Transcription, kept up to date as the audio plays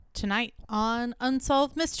Tonight on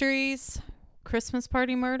Unsolved Mysteries, Christmas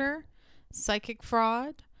Party Murder, Psychic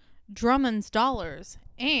Fraud, Drummond's Dollars,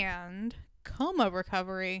 and Coma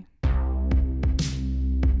Recovery.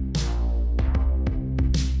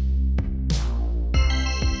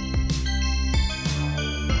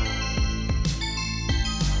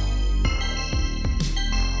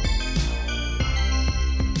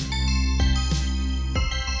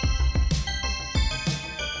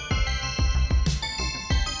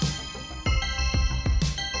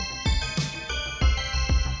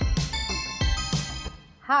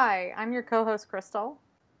 Hi, I'm your co-host, Crystal.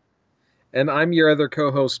 And I'm your other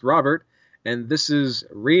co-host, Robert, and this is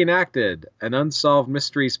Reenacted, an Unsolved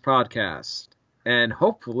Mysteries podcast. And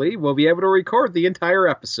hopefully we'll be able to record the entire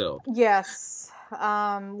episode. Yes,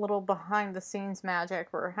 little behind-the-scenes magic.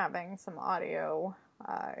 We're having some audio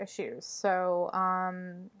issues. So,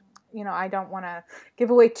 I don't want to give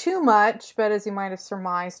away too much, but as you might have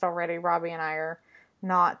surmised already, Robbie and I are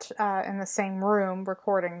not in the same room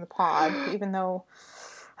recording the pod, even though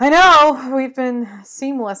I know we've been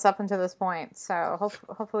seamless up until this point, so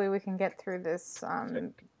hopefully we can get through this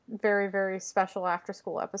very, very special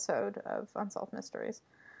after-school episode of Unsolved Mysteries.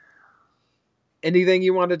 Anything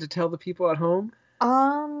you wanted to tell the people at home?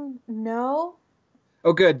 No.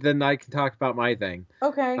 Oh, good. Then I can talk about my thing.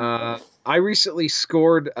 Okay. I recently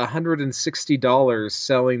scored $160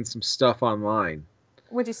 selling some stuff online.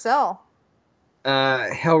 What'd you sell?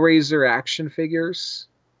 Hellraiser action figures.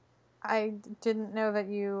 I didn't know that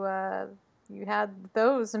you had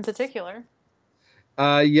those in particular.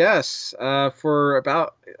 Yes. For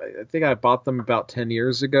about, I think I bought them about 10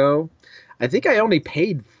 years ago. I think I only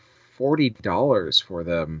paid $40 for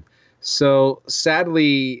them. So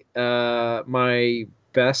sadly, my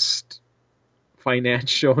best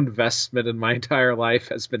financial investment in my entire life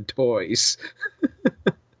has been toys.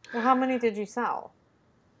 Well, how many did you sell?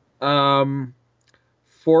 4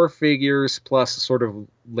 figures plus a sort of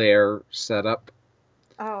lair setup.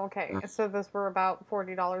 Oh, okay. So those were about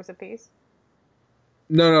 $40 a piece?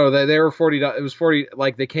 No, they were $40. It was 40.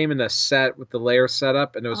 Like they came in a set with the lair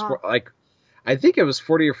setup, and it was I think it was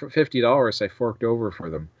 $40 or $50. I forked over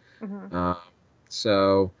for them. Mm-hmm.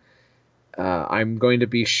 So I'm going to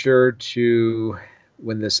be sure to,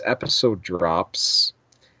 when this episode drops,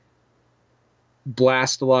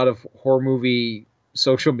 blast a lot of horror movie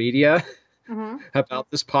social media. Mm-hmm. About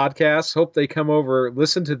this podcast. Hope they come over,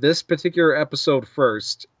 listen to this particular episode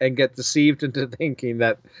first, and get deceived into thinking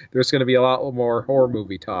that there's going to be a lot more horror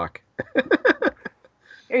movie talk.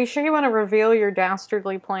 Are you sure you want to reveal your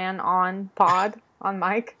dastardly plan on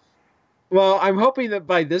mic? Well, I'm hoping that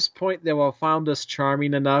by this point they will have found us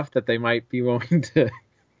charming enough that they might be willing to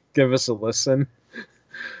give us a listen.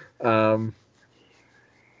 Yeah,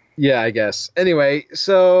 I guess. Anyway,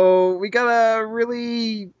 so we got a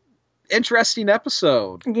really interesting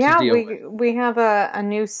episode. Yeah, we have a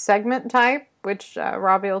new segment type, which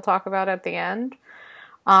Robbie will talk about at the end.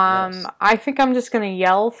 Yes. I think I'm just going to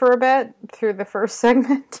yell for a bit through the first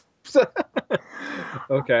segment.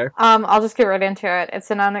 Okay. I'll just get right into it.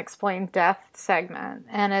 It's an unexplained death segment,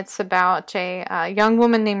 and it's about a young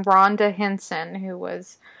woman named Rhonda Hinson who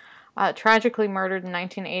was tragically murdered in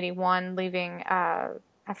 1981,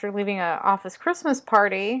 after leaving an office Christmas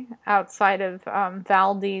party outside of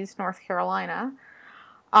Valdez, North Carolina.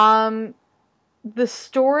 The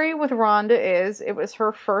story with Rhonda is it was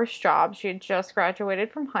her first job. She had just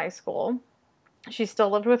graduated from high school. She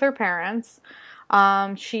still lived with her parents.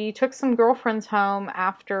 She took some girlfriends home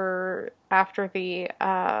after the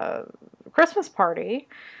Christmas party,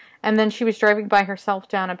 and then she was driving by herself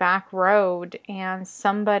down a back road, and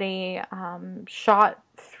somebody shot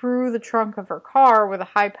through the trunk of her car with a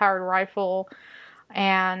high-powered rifle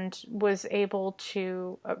and was able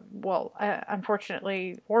to,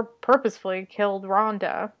 unfortunately or purposefully, killed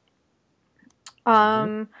Rhonda.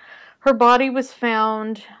 Mm-hmm. Her body was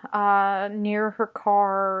found near her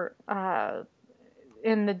car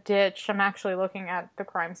in the ditch. I'm actually looking at the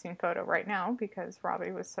crime scene photo right now because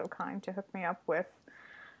Robbie was so kind to hook me up with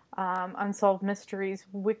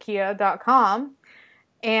unsolvedmysterieswikia.com.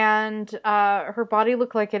 And her body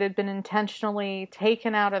looked like it had been intentionally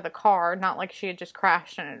taken out of the car, not like she had just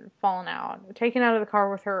crashed and had fallen out. Taken out of the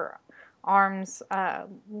car with her arms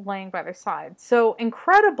laying by their side. So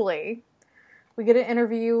incredibly, we get an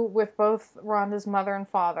interview with both Rhonda's mother and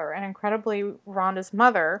father, and incredibly, Rhonda's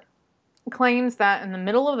mother claims that in the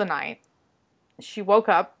middle of the night, she woke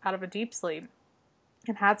up out of a deep sleep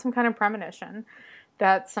and had some kind of premonition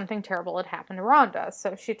that something terrible had happened to Rhonda.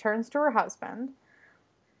 So she turns to her husband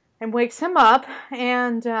and wakes him up,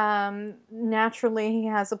 and naturally he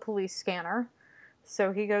has a police scanner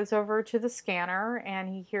So he goes over to the scanner and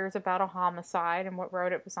he hears about a homicide and what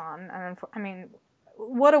road it was on. And I mean,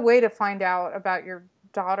 what a way to find out about your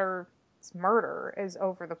daughter's murder is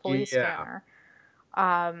over the police Yeah.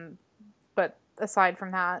 scanner. But aside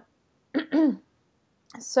from that,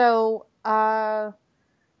 so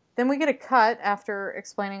then we get a cut after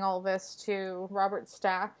explaining all this to Robert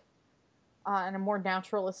Stack in a more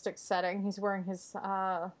naturalistic setting. He's wearing his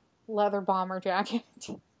leather bomber jacket.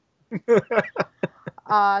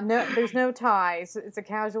 No, there's no ties. It's a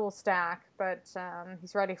casual Stack, but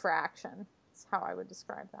he's ready for action. That's how I would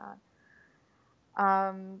describe that.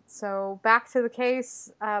 So back to the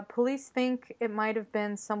case. Police think it might have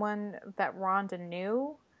been someone that Rhonda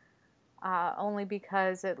knew, only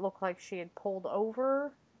because it looked like she had pulled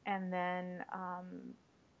over and then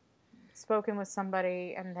spoken with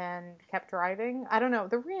somebody and then kept driving. I don't know.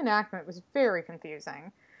 The reenactment was very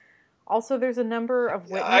confusing. Also, there's a number of I'm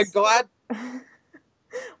witnesses. glad.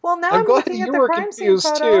 Well, now I'm I'm glad looking at you the were crime scene confused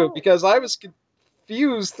photo. too, because I was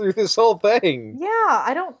confused through this whole thing.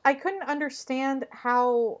 Yeah, I couldn't understand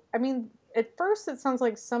how. I mean, at first it sounds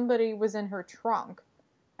like somebody was in her trunk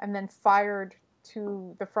and then fired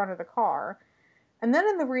to the front of the car. And then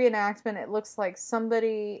in the reenactment, it looks like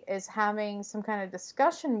somebody is having some kind of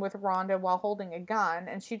discussion with Rhonda while holding a gun,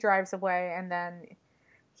 and she drives away, and then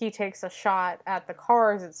he takes a shot at the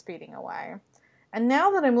car as it's speeding away. And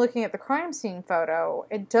now that I'm looking at the crime scene photo,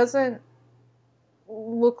 it doesn't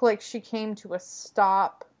look like she came to a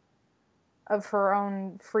stop of her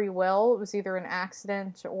own free will. It was either an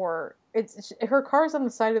accident or her car's on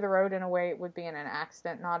the side of the road. In a way, it would be in an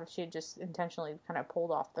accident, not if she had just intentionally kind of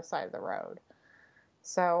pulled off the side of the road.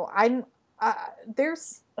 So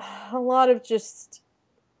there's a lot of just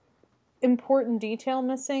important detail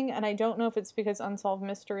missing, and I don't know if it's because Unsolved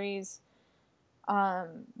Mysteries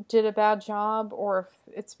did a bad job, or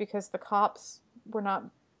if it's because the cops were not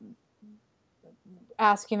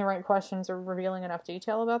asking the right questions or revealing enough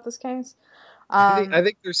detail about this case. I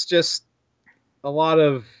think there's just a lot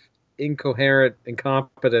of incoherent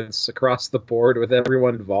incompetence across the board with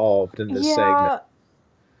everyone involved in this segment.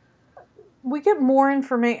 We get more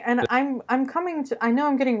information, and I'm coming to. I know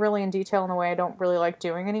I'm getting really in detail in a way I don't really like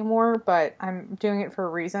doing anymore, but I'm doing it for a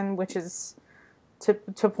reason, which is to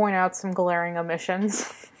point out some glaring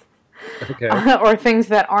omissions. Okay. Or things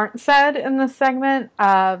that aren't said in this segment.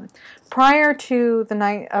 Prior to the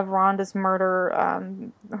night of Rhonda's murder,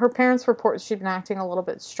 her parents report she'd been acting a little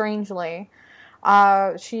bit strangely.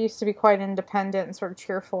 She used to be quite independent and sort of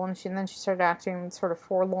cheerful, and then she started acting sort of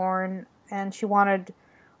forlorn, and she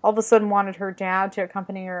all of a sudden wanted her dad to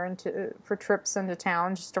accompany her for trips into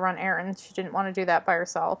town just to run errands. She didn't want to do that by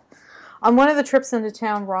herself. On one of the trips into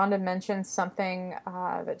town, Rhonda mentions something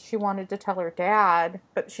that she wanted to tell her dad,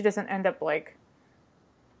 but she doesn't end up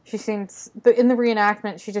she seems, in the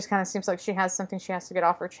reenactment, she just kind of seems like she has something she has to get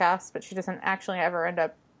off her chest, but she doesn't actually ever end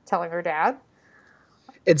up telling her dad.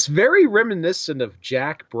 It's very reminiscent of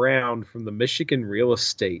Jack Brown from the Michigan real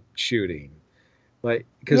estate shooting. Like,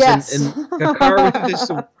 because yes. in a car with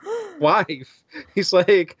his wife, he's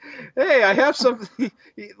like, hey, I have something.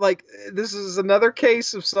 Like, this is another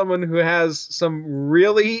case of someone who has some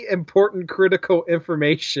really important critical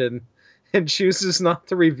information and chooses not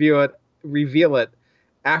to reveal it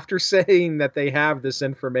after saying that they have this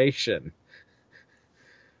information.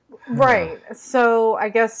 Right. So I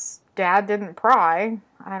guess dad didn't pry.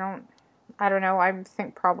 I don't know. I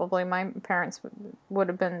think probably my parents would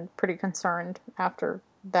have been pretty concerned after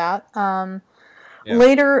that. Yeah.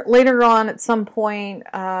 Later on, at some point,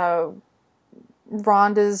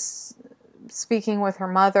 Rhonda's speaking with her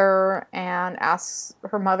mother and asks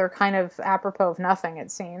her mother, kind of apropos of nothing,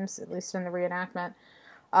 it seems, at least in the reenactment,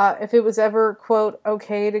 if it was ever, quote,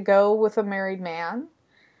 okay to go with a married man.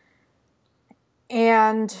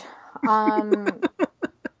 And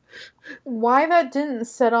why that didn't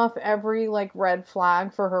set off every red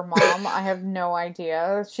flag for her mom, I have no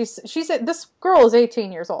idea. She said this girl is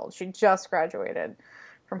 18 years old. She just graduated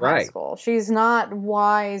from high school. She's not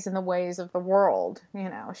wise in the ways of the world.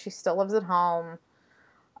 She still lives at home.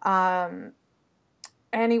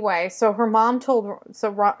 Anyway, so her mom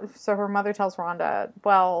so her mother tells Rhonda,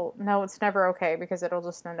 well, no, it's never okay because it'll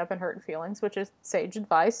just end up in hurt feelings, which is sage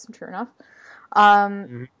advice, true enough.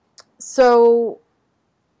 So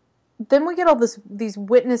then we get all these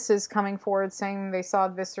witnesses coming forward saying they saw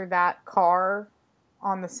this or that car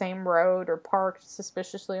on the same road or parked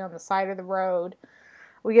suspiciously on the side of the road.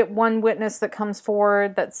 We get one witness that comes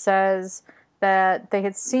forward that says that they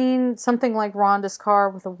had seen something like Rhonda's car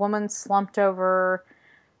with a woman slumped over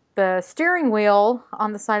the steering wheel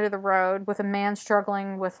on the side of the road with a man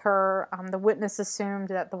struggling with her. The witness assumed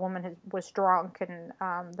that the woman was drunk and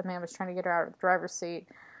the man was trying to get her out of the driver's seat.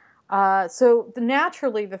 So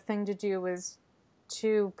naturally, the thing to do is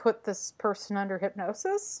to put this person under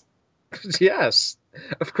hypnosis. Yes,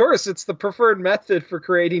 of course, it's the preferred method for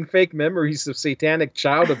creating fake memories of satanic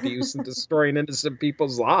child abuse and destroying innocent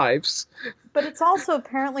people's lives. But it's also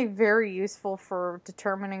apparently very useful for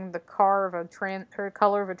determining the car of or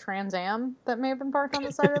color of a Trans Am that may have been parked on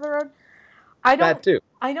the side of the road. That too.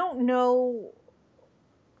 I don't know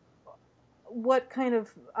what kind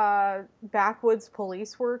of backwoods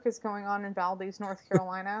police work is going on in Valdez, North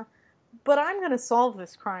Carolina, but I'm going to solve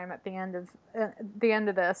this crime at the end of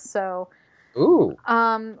this. So, ooh,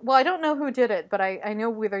 well, I don't know who did it, but I know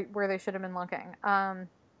where they should have been looking.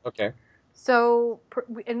 Okay. So,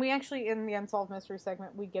 and we actually, in the Unsolved Mystery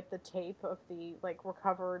segment, we get the tape of the,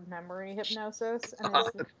 recovered memory hypnosis, and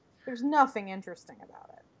there's nothing interesting about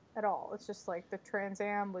it at all. It's just the Trans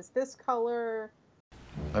Am was this color.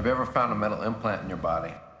 Have you ever found a metal implant in your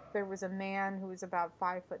body? There was a man who was about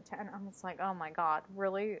 5'10". I'm just like, oh my God,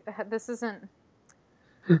 really? This isn't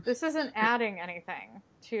adding anything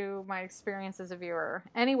to my experience as a viewer.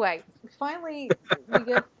 Anyway, finally,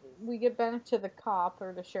 we get back to the cop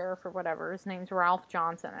or the sheriff or whatever. His name's Ralph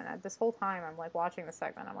Johnson. And this whole time I'm watching the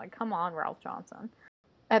segment. I'm like, come on, Ralph Johnson.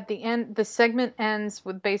 At the end, the segment ends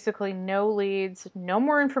with basically no leads, no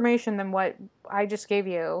more information than what I just gave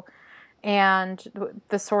you. And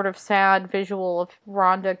the sort of sad visual of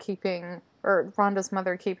Rhonda's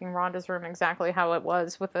mother keeping Rhonda's room exactly how it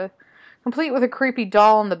was, complete with a creepy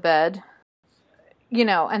doll in the bed.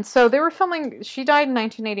 And so they were filming, she died in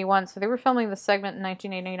 1981, so they were filming the segment in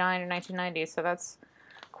 1989 or 1990, so that's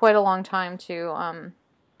quite a long time to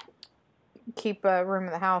keep a room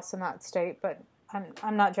in the house in that state, but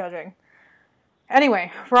I'm not judging.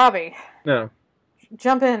 Anyway, Robbie. No.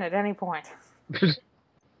 Jump in at any point.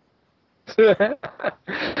 There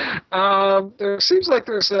seems like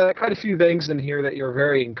there's quite a few things in here that you're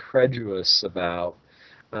very incredulous about.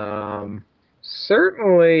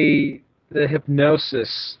 Certainly the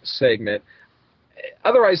hypnosis segment.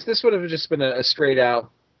 Otherwise, this would have just been a straight out,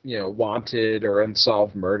 wanted or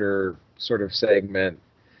unsolved murder sort of segment.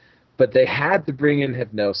 But they had to bring in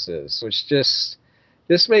hypnosis, which this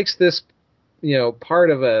makes this, part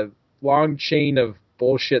of a long chain of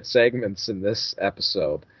bullshit segments in this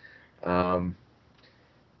episode. I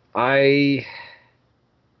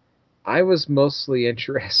was mostly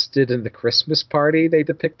interested in the Christmas party they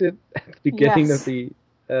depicted at the beginning of the.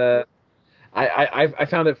 I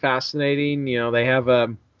found it fascinating. They have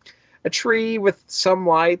a tree with some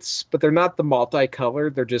lights, but they're not the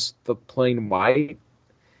multicolored. They're just the plain white.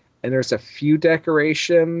 And there's a few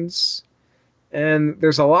decorations, and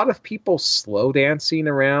there's a lot of people slow dancing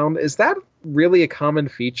around. Is that really a common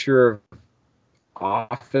feature of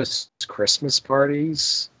office Christmas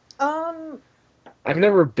parties? I've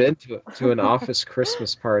never been to an office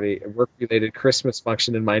Christmas party, a work-related Christmas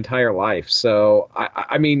function in my entire life. So,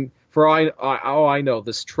 I mean, for all I know,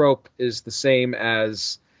 this trope is the same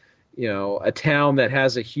as, a town that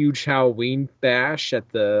has a huge Halloween bash at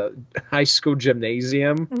the high school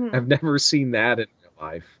gymnasium. Mm-hmm. I've never seen that in real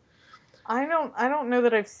life. I don't know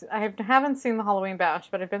that I haven't seen the Halloween bash,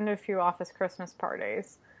 but I've been to a few office Christmas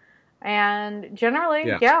parties. And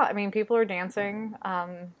generally, yeah, I mean, people are dancing.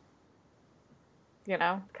 Kind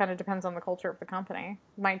of depends on the culture of the company.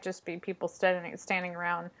 Might just be people standing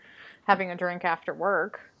around having a drink after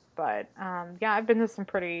work. But, yeah, I've been to some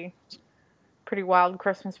pretty wild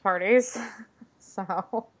Christmas parties.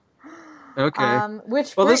 So. Okay.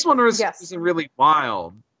 This one wasn't really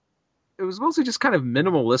wild. It was mostly just kind of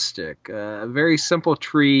minimalistic. A very simple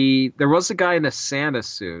tree. There was a guy in a Santa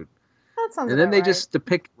suit. That sounds. And then they just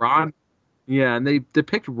depict Ron. Yeah, and they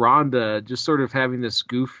depict Rhonda just sort of having this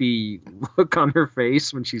goofy look on her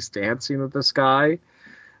face when she's dancing with this guy.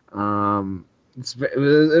 It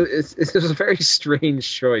was a very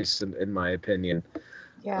strange choice, in my opinion.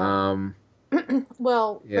 Yeah.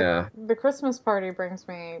 Well, yeah. The Christmas party brings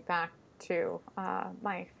me back to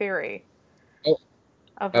my theory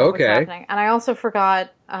of what was happening. And I also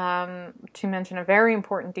forgot to mention a very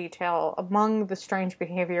important detail. Among the strange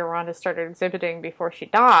behavior Rhonda started exhibiting before she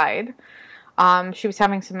died, she was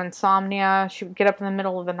having some insomnia. She would get up in the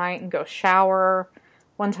middle of the night and go shower.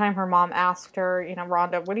 One time her mom asked her,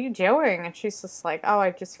 Rhonda, what are you doing? And she's just like, oh,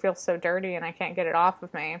 I just feel so dirty and I can't get it off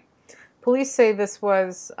of me. Police say this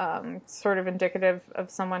was sort of indicative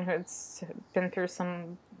of someone who had been through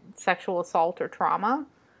some sexual assault or trauma.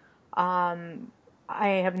 I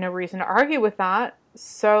have no reason to argue with that.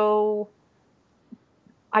 So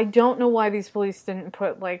I don't know why these police didn't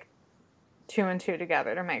put, like, 2 and 2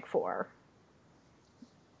 together to make 4.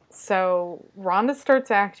 So Rhonda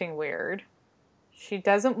starts acting weird. She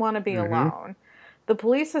doesn't want to be alone. The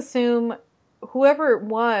police assume whoever it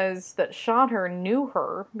was that shot her knew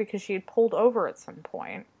her because she had pulled over at some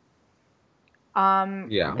point.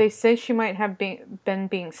 Yeah. They say she might have been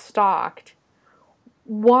being stalked.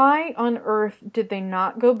 Why on earth did they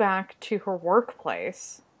not go back to her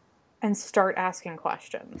workplace and start asking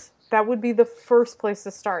questions? That would be the first place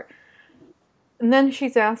to start. And then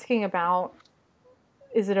she's asking about,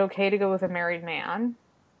 is it okay to go with a married man?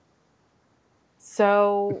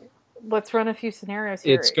 So let's run a few scenarios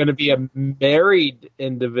here. It's going to be a married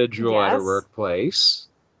individual at her Yes. workplace.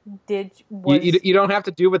 Was You don't have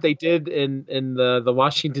to do what they did in the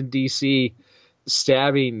Washington, D.C.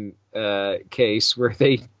 stabbing case where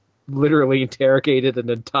they literally interrogated an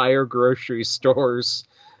entire grocery store's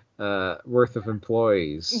worth of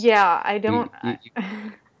employees. Yeah, I don't.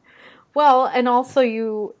 Well, and also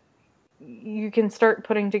you can start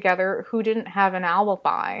putting together who didn't have an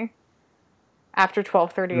alibi after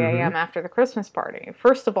 12:30 a.m. after the Christmas party.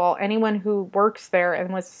 First of all, anyone who works there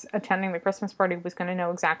and was attending the Christmas party was going to know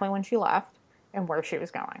exactly when she left and where she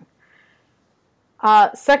was going.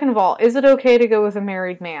 Second of all, is it okay to go with a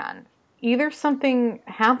married man? Either something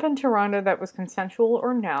happened to Rhonda that was consensual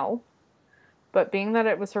or no, but being that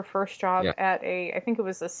it was her first job at I think it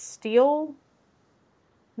was a steel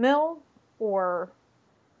mill, or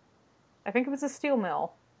I think it was a steel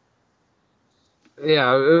mill.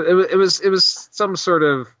 Yeah, it was some sort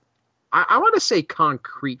of, I want to say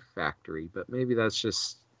concrete factory, but maybe that's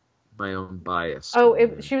just my own bias. Oh,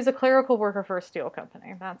 she was a clerical worker for a steel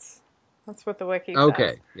company. That's what the wiki says.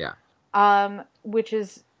 Okay, yeah. Which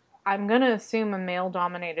is, I'm going to assume, a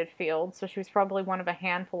male-dominated field, so she was probably one of a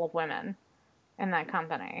handful of women in that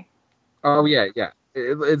company. Oh, yeah.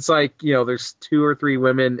 It's like, there's 2 or 3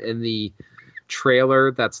 women in the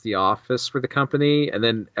trailer that's the office for the company, and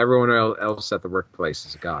then everyone else at the workplace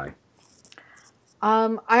is a guy.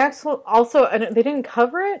 I also they didn't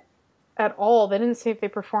cover it at all. They didn't say if they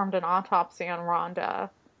performed an autopsy on Rhonda.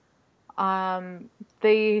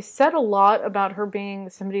 They said a lot about her being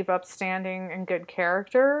somebody of upstanding and good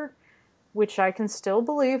character, which I can still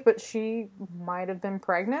believe, but she might have been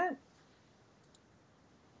pregnant.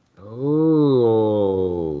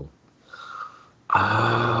 Oh.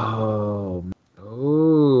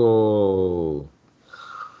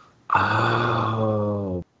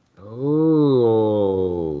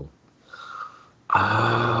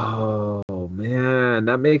 Man,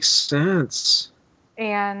 that makes sense.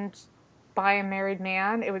 And by a married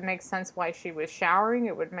man, it would make sense why she was showering.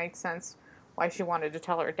 It would make sense why she wanted to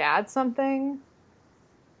tell her dad something.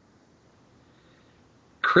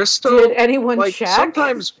 Crystal, did anyone check?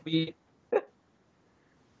 Sometimes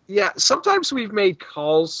we've made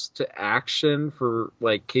calls to action for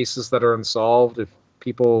cases that are unsolved if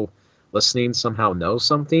people listening somehow know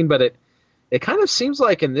something, but it kind of seems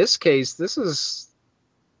like in this case this is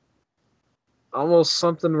almost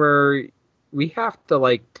something where we have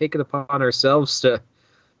to take it upon ourselves to,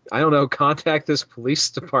 I don't know, contact this police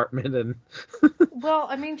department and well,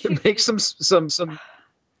 I mean, make some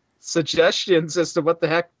suggestions as to what the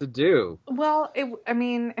heck to do. Well,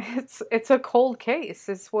 it's a cold case.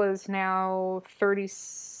 This was now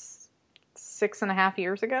 36 and a half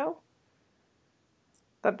years ago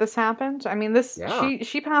that this happened. I mean,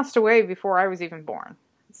 she passed away before I was even born.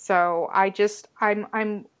 So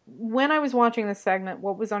I'm when I was watching this segment,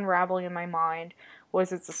 what was unraveling in my mind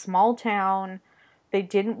was it's a small town. They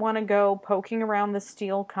didn't want to go poking around the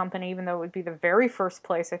steel company, even though it would be the very first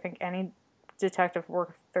place I think any detective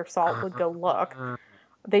worth their salt would go look.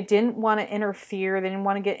 They didn't want to interfere. They didn't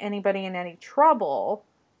want to get anybody in any trouble.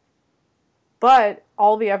 But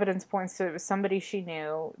all the evidence points to it was somebody she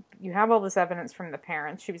knew. You have all this evidence from the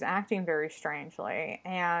parents. She was acting very strangely.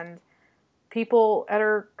 And people at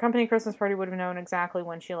her company Christmas party would have known exactly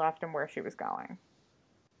when she left and where she was going.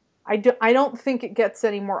 I don't think it gets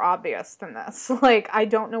any more obvious than this. I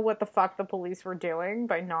don't know what the fuck the police were doing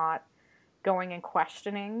by not going and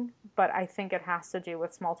questioning, but I think it has to do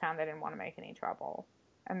with small town. They didn't want to make any trouble,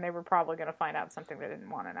 and they were probably going to find out something they didn't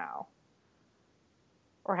want to know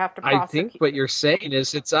or have to prosecute. I think what you're saying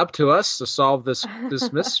is it's up to us to solve this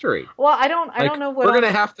mystery. Well, I don't know what we're going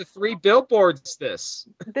to have to 3 billboards this.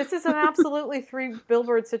 This is an absolutely 3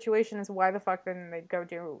 billboard situation. Is why the fuck didn't they go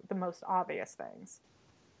do the most obvious things?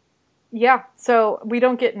 Yeah, so we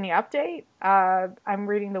don't get any update. I'm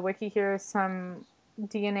reading the wiki here. Some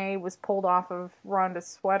DNA was pulled off of Rhonda's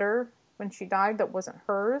sweater when she died that wasn't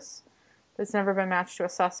hers. It's never been matched to a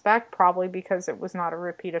suspect, probably because it was not a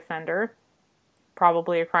repeat offender.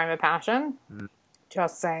 probably a crime of passion.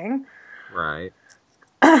 Just saying. Right.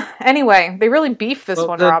 Anyway, they really beefed this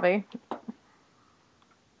one, Robbie.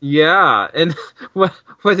 Yeah, and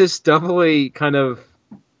what is doubly kind of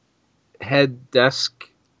head desk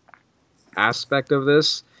aspect of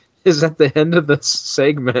this is at the end of this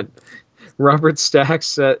segment, Robert Stack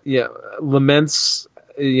laments,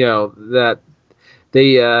 that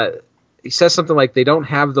they he says something like they don't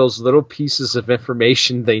have those little pieces of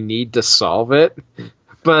information they need to solve it.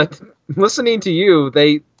 But listening to you,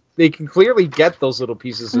 they can clearly get those little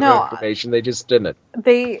pieces of information. They just didn't.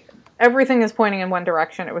 Everything is pointing in one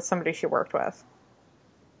direction. It was somebody she worked with.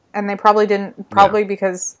 And they probably didn't,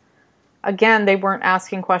 because, again, they weren't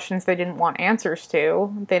asking questions they didn't want answers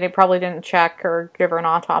to. They probably didn't check or give her an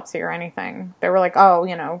autopsy or anything. They were like,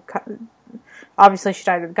 obviously she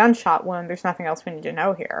died of a gunshot wound. There's nothing else we need to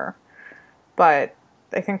know here. But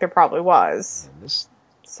I think there probably was.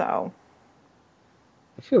 So.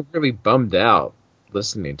 I feel really bummed out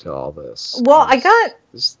listening to all this. Well,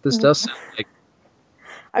 This does sound like...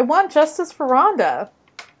 I want justice for Rhonda,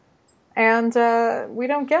 and we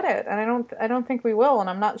don't get it, and I don't think we will, and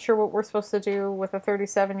I'm not sure what we're supposed to do with a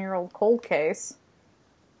 37-year-old cold case.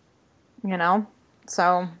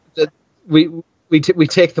 So we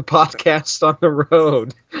take the podcast on the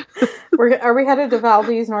road. Are we headed to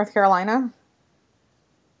Valdez, North Carolina?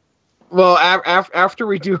 Well, after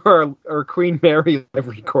we do our Queen Mary live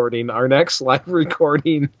recording, our next live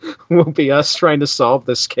recording will be us trying to solve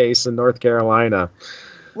this case in North Carolina.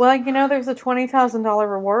 Well, there's a $20,000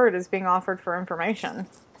 reward is being offered for information.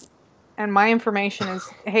 And my information is,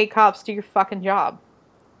 hey, cops, do your fucking job.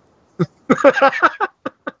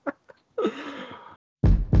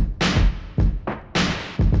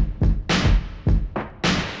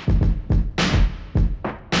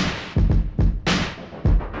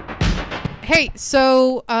 Hey,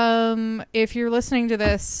 so if you're listening to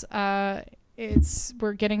this,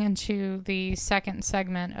 we're getting into the second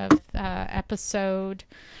segment of episode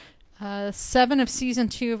 7 of season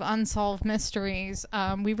 2 of Unsolved Mysteries.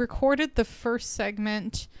 We recorded the first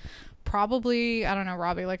segment probably, I don't know,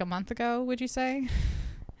 Robbie, like a month ago, would you say?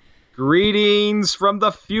 Greetings from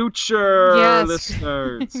the future, yes.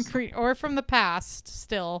 Listeners. Or from the past,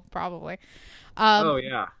 still, probably.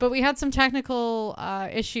 Yeah. But we had some technical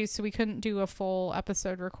issues, so we couldn't do a full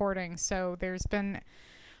episode recording. So there's been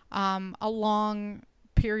a long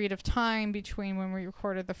period of time between when we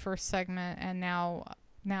recorded the first segment and now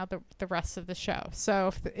the rest of the show. So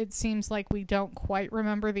if it seems like we don't quite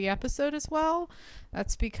remember the episode as well,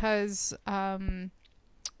 that's because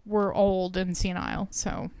we're old and senile.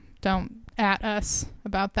 So don't at us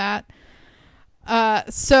about that.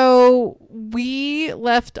 So we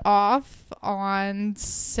left off on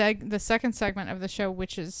the second segment of the show,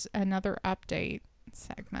 which is another update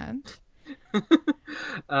segment.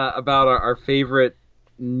 About our favorite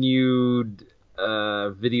nude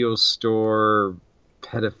video store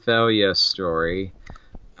pedophilia story.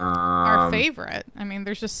 Our favorite. I mean,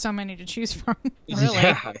 there's just so many to choose from.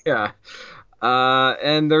 Really. Yeah.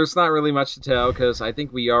 And there's not really much to tell because I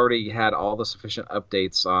think we already had all the sufficient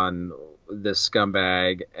updates on this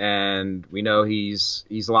scumbag, and we know he's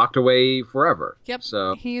locked away forever. Yep.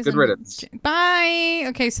 So good riddance. Bye.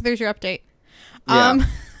 Okay, so there's your update. Yeah.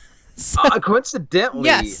 Coincidentally,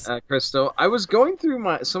 yes. Crystal, I was going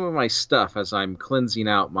through some of my stuff as I'm cleansing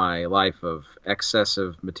out my life of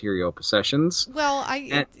excessive material possessions. Well,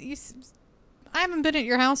 I haven't been at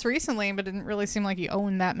your house recently, but it didn't really seem like you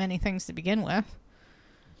owned that many things to begin with.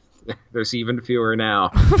 There's even fewer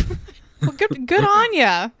now. Well, good on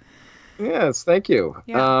ya. Yes, thank you.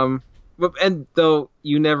 Yeah. And though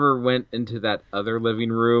you never went into that other living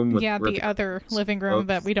room. The other living room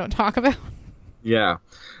that we don't talk about. Yeah.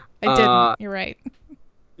 I didn't. You're right.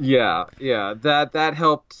 Yeah. That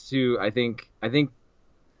helped to, I think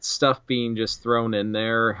stuff being just thrown in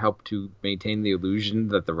there helped to maintain the illusion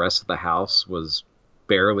that the rest of the house was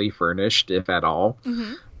barely furnished, if at all.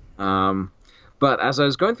 Mm-hmm. But as I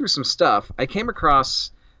was going through some stuff, I came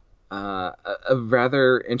across a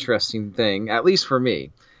rather interesting thing, at least for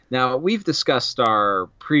me. Now, we've discussed our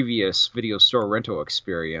previous video store rental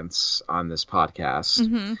experience on this podcast.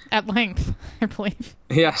 Mm-hmm. At length, I believe.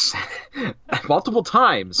 Yes. Multiple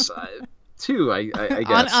times, too, I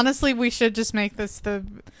guess. Honestly, we should just make this the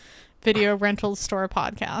video rental store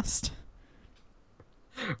podcast.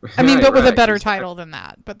 I mean, but with a better title than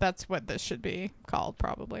that. But that's what this should be called,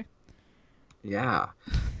 probably. Yeah.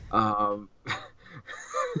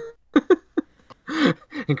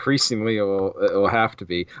 Increasingly, it will have to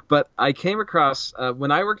be. But I came across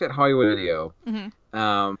when I worked at Hollywood Video.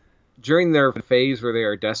 Mm-hmm. during their phase where they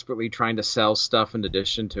are desperately trying to sell stuff in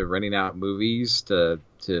addition to renting out movies to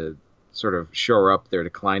sort of shore up their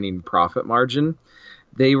declining profit margin,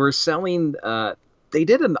 they were selling. They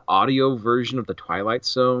did an audio version of the Twilight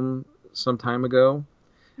Zone some time ago.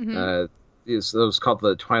 Mm-hmm. Those called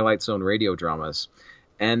the Twilight Zone radio dramas,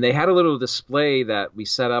 and they had a little display that we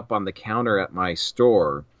set up on the counter at my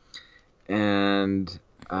store, and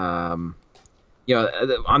on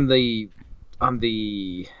the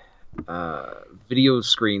video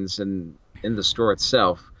screens in the store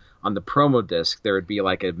itself, on the promo disc, there would be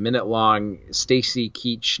like a minute-long Stacy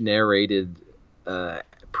Keach narrated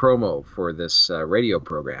promo for this radio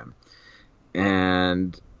program.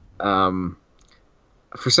 And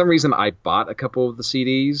for some reason, I bought a couple of the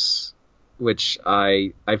CDs, which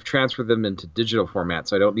I've transferred them into digital format,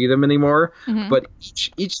 so I don't need them anymore. Mm-hmm. But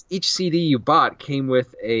each CD you bought came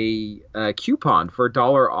with a coupon for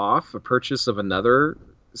 $1 off a purchase of another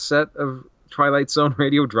set of Twilight Zone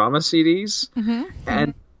radio drama CDs. Mm-hmm.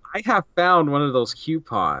 And I have found one of those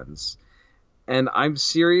coupons, and I'm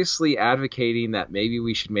seriously advocating that maybe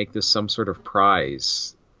we should make this some sort of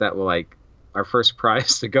prize that will, like, our first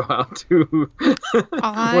prize to go out to one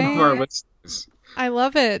of our listeners. I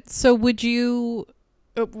love it. So would you...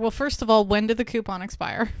 Well, first of all, when did the coupon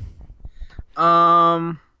expire?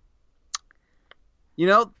 I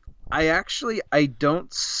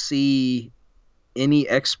don't see any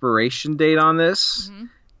expiration date on this. Mm-hmm.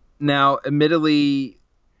 Now, admittedly,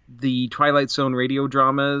 the Twilight Zone radio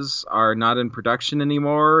dramas are not in production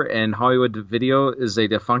anymore, and Hollywood Video is a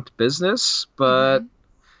defunct business, but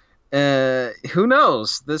who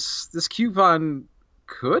knows? This coupon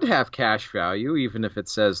could have cash value, even if it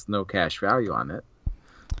says no cash value on it.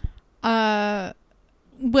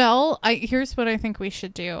 Well, here's what I think we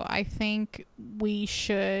should do. I think we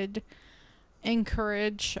should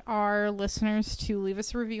encourage our listeners to leave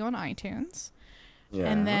us a review on iTunes. Yeah.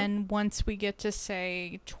 And then once we get to,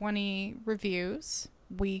 say, 20 reviews,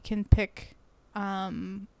 we can pick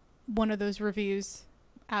one of those reviews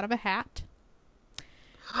out of a hat.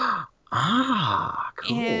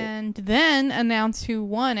 Cool. And then announce who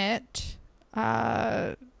won it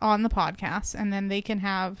on the podcast. And then they can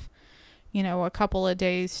have, a couple of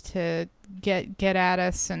days to get at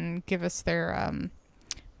us and give us their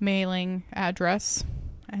mailing address.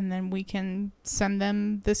 And then we can send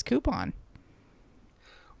them this coupon.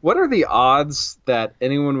 What are the odds that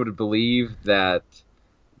anyone would believe that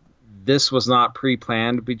this was not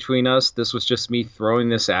pre-planned between us? This was just me throwing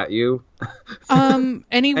this at you? And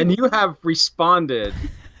you have responded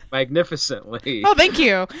magnificently. Oh, thank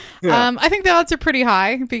you. Yeah. I think the odds are pretty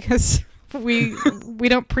high because we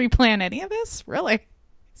don't pre-plan any of this, really.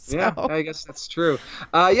 So. Yeah, I guess that's true.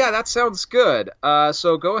 That sounds good.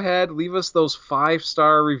 So go ahead, leave us those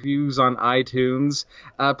 5-star reviews on iTunes.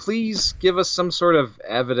 Please give us some sort of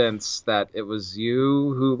evidence that it was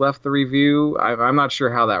you who left the review. I'm not sure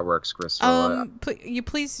how that works, Crystal. You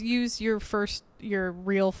please use your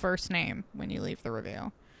real first name when you leave the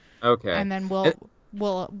review. Okay. And then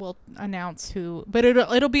we'll announce who, but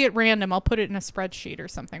it'll be at random. I'll put it in a spreadsheet or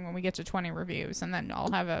something when we get to 20 reviews, and then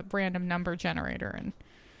I'll have a random number generator and.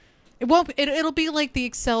 It'll be like the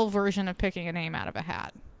Excel version of picking a name out of a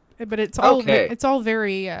hat, but it's all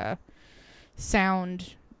very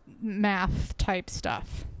sound math type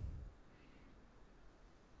stuff.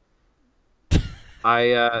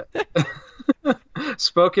 I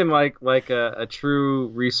spoken like a true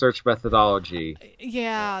research methodology.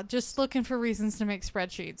 Yeah, just looking for reasons to make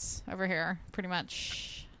spreadsheets over here, pretty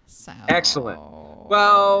much. So. Excellent.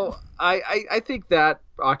 Well, I think that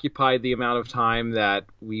occupied the amount of time that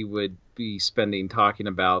we would be spending talking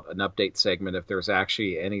about an update segment if there's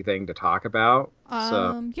actually anything to talk about.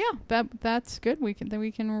 That's good. We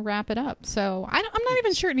can wrap it up. So I'm not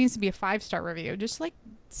even sure it needs to be a 5-star review. Just like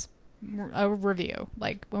a review.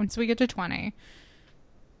 Like once we get to 20,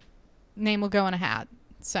 name will go in a hat.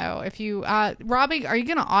 So if you, Robbie, are you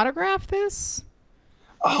going to autograph this?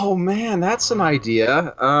 Oh man, that's an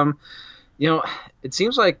idea. It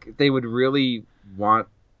seems like they would really want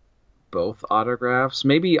both autographs.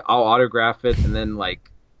 Maybe I'll autograph it and then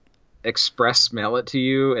like express mail it to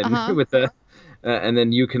you, and and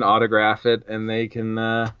then you can autograph it, and they can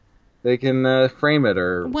frame it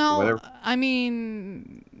or whatever. I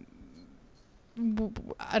mean,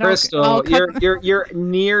 Crystal, you're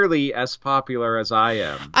nearly as popular as I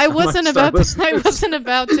am. I wasn't about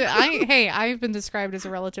to. I've been described as a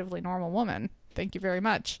relatively normal woman. Thank you very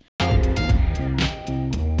much.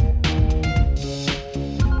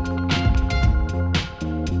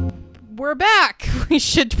 We're back. We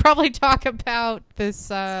should probably talk about this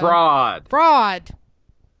fraud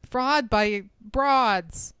by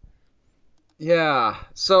broads. Yeah.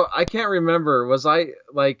 So I can't remember. Was I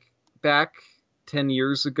like back 10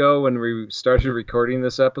 years ago when we started recording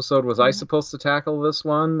this episode? Was I Mhm. supposed to tackle this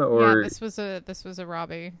one Yeah, or? this was a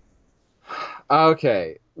Robbie.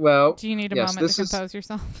 Okay. Well, Do you need a yes, moment to this is, compose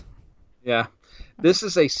yourself? yeah, Okay. this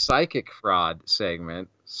is a psychic fraud segment.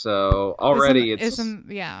 So Isn't already it's,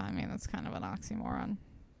 isn't yeah, I mean that's kind of an oxymoron.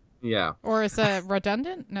 yeah. Or is it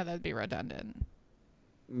redundant? No, that'd be redundant.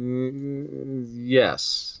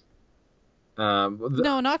 Yes. No,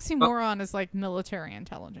 an Uh, oxymoron is like military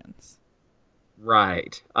intelligence.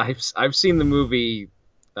 right. I've seen the movie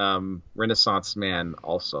Renaissance Man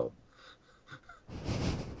also.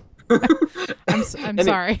 I'm Any,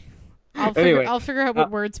 sorry. anyway, I'll figure out uh,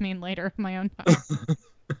 what words mean later in my own time.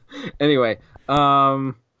 anyway,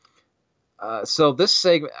 um, so this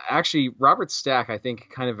segment actually, Robert Stack, I think,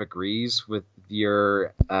 kind of agrees with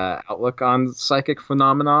your outlook on psychic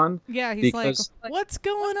phenomenon Yeah, he's like, because, what's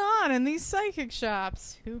going on in these psychic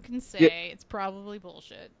shops? Who can yeah, say? It's probably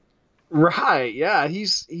bullshit. right, yeah,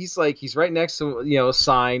 he's like he's right next to a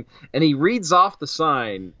sign, and he reads off the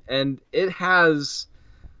sign, and it has.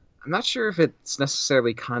 I'm not sure if it's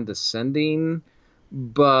necessarily condescending,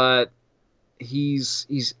 but he's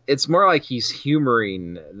it's more like he's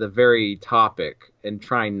humoring the very topic and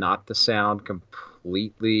trying not to sound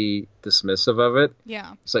completely dismissive of it.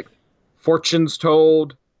 Yeah. It's like fortunes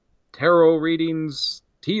told, tarot readings,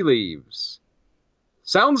 tea leaves.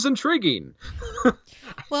 Sounds intriguing.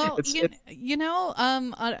 Well, it's it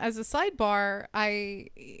as a sidebar, I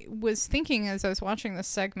was thinking as I was watching this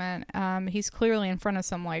segment, he's clearly in front of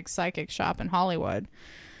some like psychic shop in Hollywood.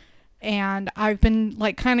 And I've been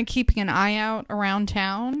like kind of keeping an eye out around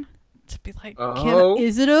town to be like, oh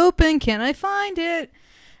is it open? Can I find it?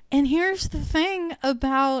 And here's the thing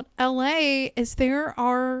about LA is there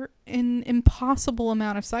are an impossible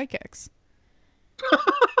amount of psychics.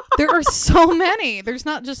 There are so many. There's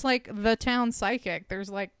not just like the town psychic. There's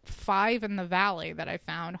like 5 in the valley that I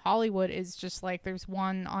found. Hollywood is just like there's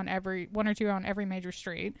one or two on every major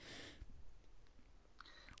street.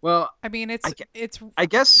 well, I mean, it's I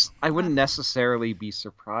guess I wouldn't necessarily be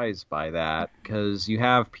surprised by that because you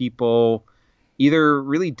have people, either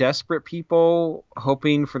really desperate people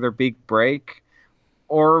hoping for their big break,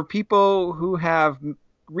 or people who have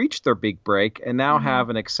reached their big break and now Mhm. have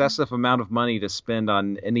an excessive amount of money to spend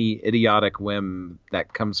on any idiotic whim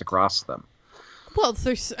that comes across them. Well,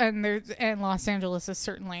 and Los Angeles is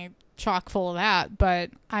certainly chock full of that,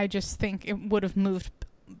 but I just think it would have moved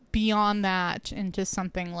beyond that into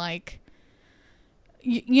something like,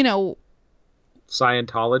 you know,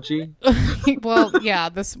 Scientology? well, yeah,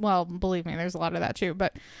 believe me, there's a lot of that too,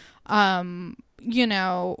 but, well,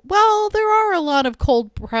 there are a lot of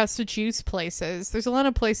cold pressed juice places. There's a lot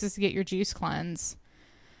of places to get your juice cleanse.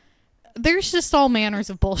 There's just all manners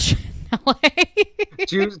of bullshit in LA.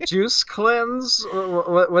 Juice cleanse?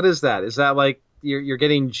 What is that? Is that like you're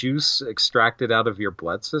getting juice extracted out of your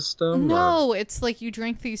blood system? Or? No, it's like you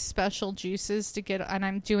drink these special juices to get, and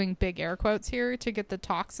I'm doing big air quotes here, to get the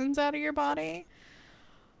toxins out of your body.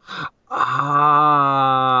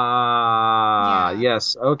 Ah, Yeah.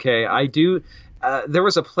 yes. Okay, I do. There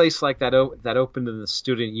was a place like that that opened in the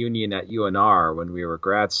student union at UNR when we were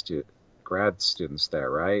grad students there,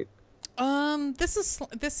 right?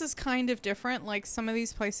 This is kind of different. Like some of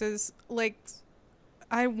these places, like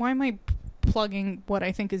why am I plugging what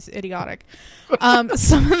I think is idiotic?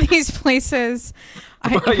 Some of these places,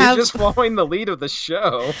 Well, you're just following the lead of the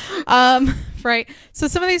show. right. So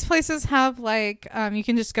some of these places have like, you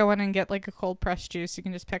can just go in and get like a cold pressed juice. You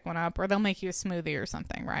can just pick one up, or they'll make you a smoothie or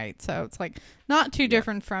something, right? So it's like not too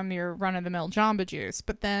different from your run of the mill Jamba Juice.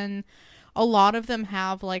 But then a lot of them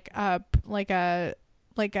have like a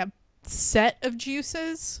set of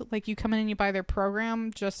juices. Like you come in and you buy their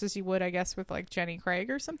program just as you would, I guess, with like Jenny Craig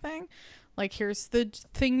or something. Like here's the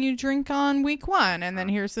thing you drink on week 1, and then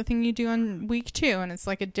here's the thing you do on week 2, and it's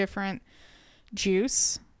like a different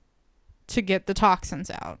juice to get the toxins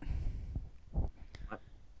out.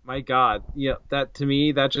 My God, yeah, that to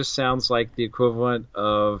me that just sounds like the equivalent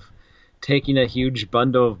of taking a huge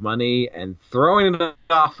bundle of money and throwing it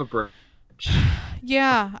off a bridge.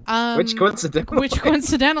 Yeah. Which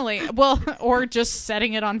coincidentally, well, or just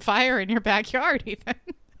setting it on fire in your backyard, even.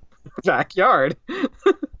 Backyard.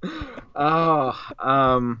 Oh,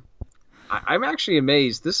 I'm actually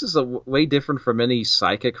amazed. This is way different from any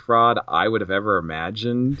psychic fraud I would have ever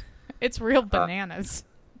imagined. It's real bananas.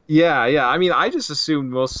 Yeah. I mean, I just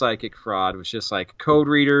assumed most psychic fraud was just like code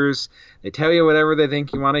readers. They tell you whatever they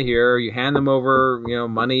think you want to hear. You hand them over,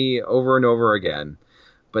 money over and over again.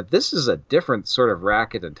 But this is a different sort of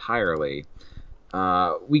racket entirely.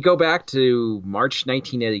 We go back to March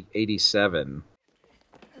 1987.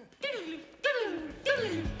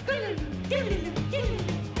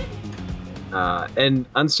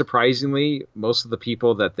 And unsurprisingly, most of the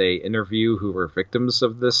people that they interview who were victims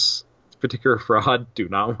of this particular fraud do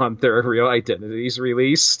not want their real identities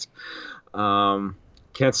released. Can't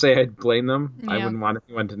say I'd blame them. Yeah. I wouldn't want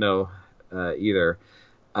anyone to know either.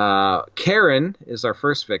 Karen is our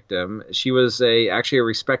first victim. She was actually a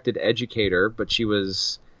respected educator, but she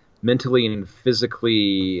was mentally and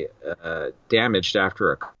physically damaged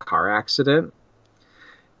after a car accident.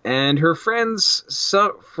 And her friends,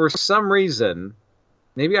 for some reason,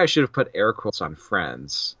 maybe I should have put air quotes on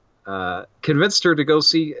friends, convinced her to go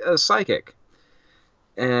see a psychic.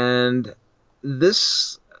 And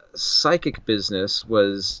this psychic business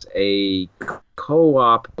was a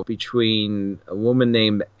co-op between a woman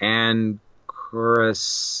named Anne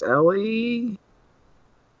Coricelli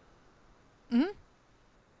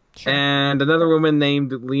and another woman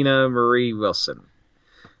named Lena Marie Wilson.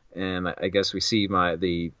 And I guess we see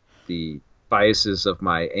the biases of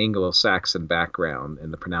my Anglo-Saxon background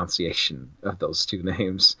in the pronunciation of those two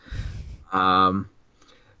names.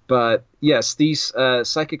 But yes, these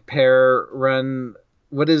psychic pair run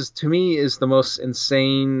what is, to me, is the most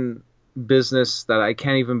insane business that I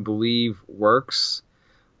can't even believe works.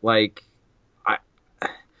 Like,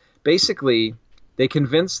 basically, they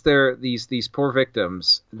convince these poor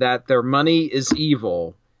victims that their money is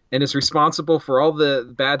evil and is responsible for all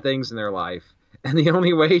the bad things in their life, and the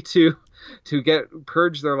only way to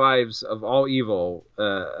purge their lives of all evil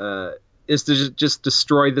is to just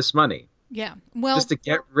destroy this money. Yeah, well, just to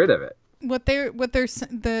get rid of it.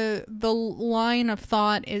 The line of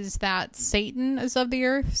thought is that Satan is of the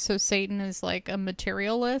earth, so Satan is like a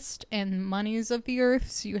materialist, and money is of the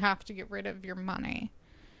earth, so you have to get rid of your money.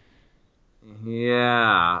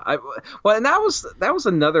 Yeah, and that was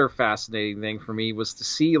another fascinating thing for me, was to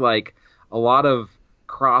see like a lot of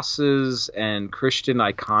crosses and Christian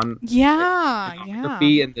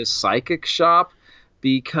iconography in this psychic shop,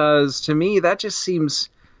 because to me that just seems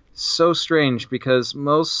so strange, because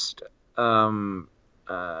most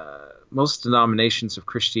denominations of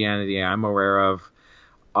Christianity I'm aware of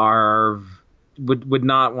would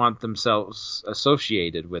not want themselves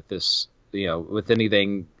associated with this, with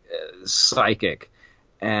anything psychic.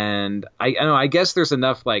 And I guess there's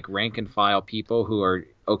enough like rank and file people who are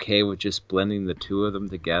okay with just blending the two of them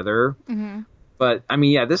together. Mm-hmm. But I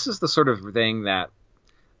mean, yeah, this is the sort of thing that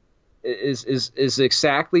is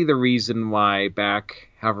exactly the reason why back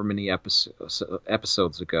however many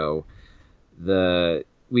episodes ago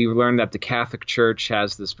we learned that the Catholic Church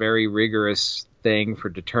has this very rigorous thing for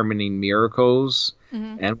determining miracles,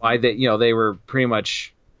 mm-hmm. and why they were pretty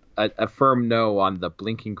much a firm no on the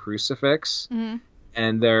blinking crucifix, mm-hmm.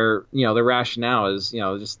 and their rationale is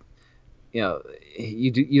you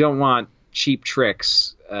don't want cheap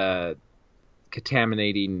tricks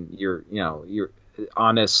contaminating your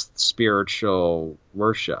honest spiritual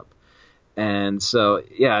worship. And so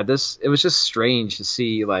yeah, it was just strange to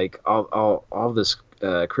see like all this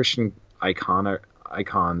Christian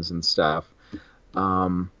icons and stuff.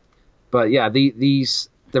 But yeah,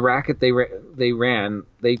 the racket they ran,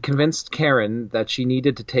 they convinced Karen that she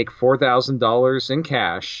needed to take $4,000 in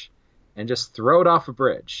cash and just throw it off a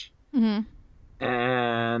bridge. Mm-hmm.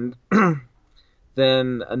 And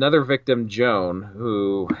then another victim, Joan,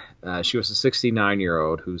 who she was a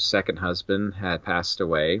 69-year-old whose second husband had passed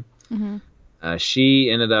away. Mm-hmm. She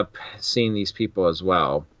ended up seeing these people as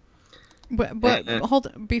well. But hold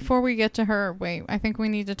on, before we get to her, wait, I think we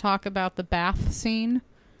need to talk about the bath scene.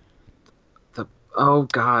 Oh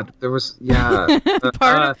God, there was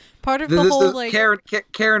part of the whole like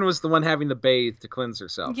Karen was the one having the bathe to cleanse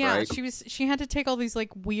herself. Yeah, right? She had to take all these like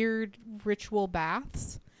weird ritual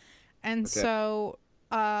baths, and so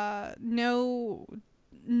no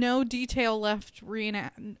detail left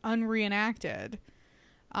unreenacted.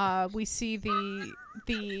 We see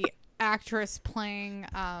the actress playing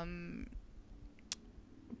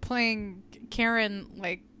Karen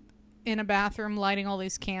like in a bathroom, lighting all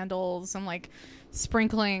these candles and like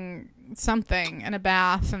sprinkling something in a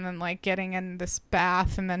bath, and then like getting in this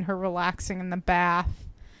bath, and then her relaxing in the bath.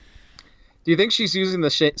 Do you think she's using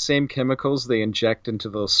the same chemicals they inject into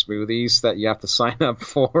those smoothies that you have to sign up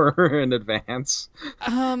for in advance?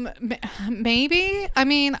 Maybe. I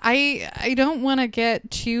mean, I don't want to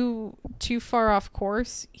get too far off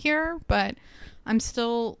course here, but I'm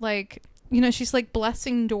still like, she's like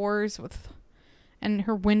blessing doors and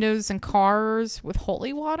her windows and cars with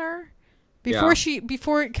holy water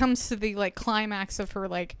before it comes to the like climax of her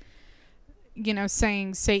like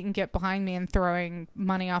saying Satan get behind me and throwing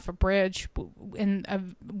money off a bridge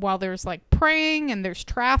while there's like praying and there's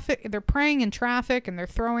traffic. They're praying in traffic and they're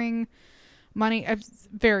throwing money. It's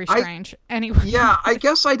very strange. Anyway. Yeah, I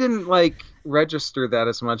guess I didn't like register that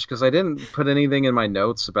as much because I didn't put anything in my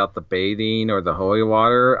notes about the bathing or the holy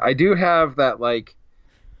water. I do have that, like,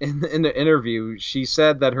 in the interview, she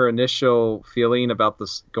said that her initial feeling about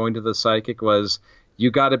this going to the psychic was, "You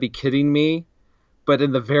got to be kidding me." But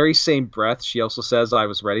in the very same breath, she also says, "I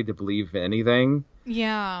was ready to believe anything."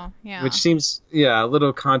 Yeah. Which seems, a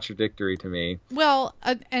little contradictory to me. Well,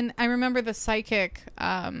 and I remember the psychic,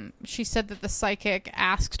 she said that the psychic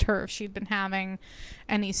asked her if she'd been having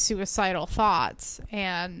any suicidal thoughts.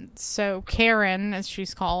 And so Karen, as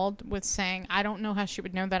she's called, was saying, "I don't know how she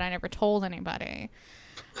would know that. I never told anybody."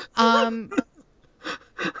 I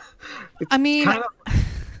mean...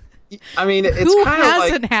 it's who kind of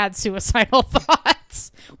hasn't had suicidal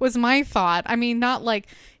thoughts was my thought. I mean, not like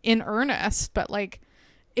in earnest, but like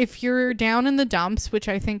if you're down in the dumps, which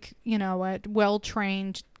I think, a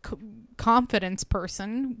well-trained confidence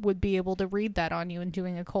person would be able to read that on you, and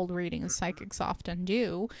doing a cold reading as psychics often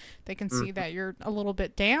do. They can see that you're a little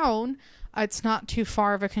bit down. It's not too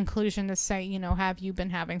far of a conclusion to say, have you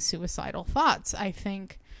been having suicidal thoughts? I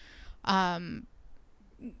think,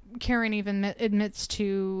 Karen even admits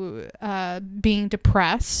to being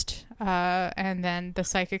depressed, and then the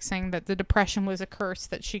psychic saying that the depression was a curse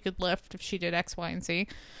that she could lift if she did X, Y, and Z.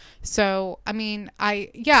 So, I mean,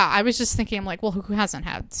 I was just thinking, I'm like, well, who hasn't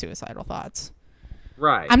had suicidal thoughts?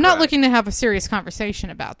 Right. I'm not looking to have a serious conversation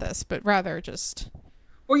about this, but rather just...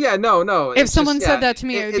 Well, yeah, no. If someone said that to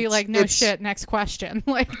me, I would be like, no shit, next question.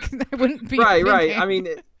 Like, I wouldn't be... Right. I mean,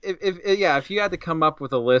 if you had to come up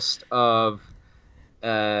with a list of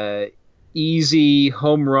easy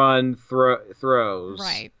home run throws,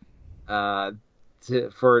 right, to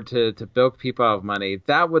bilk people out of money,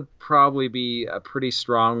 that would probably be a pretty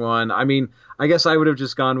strong one. I mean, I guess I would have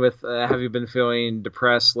just gone with, have you been feeling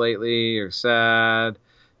depressed lately or sad?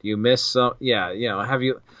 Do you miss some? Yeah, have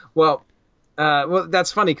you? Well,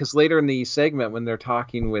 that's funny because later in the segment when they're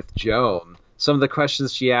talking with Joan, some of the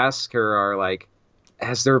questions she asks her are like,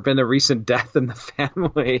 has there been a recent death in the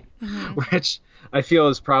family? Mm-hmm. Which I feel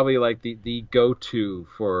is probably like the go-to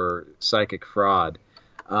for psychic fraud.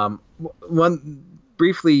 One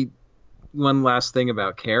last thing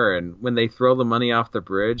about Karen, when they throw the money off the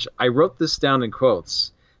bridge, I wrote this down in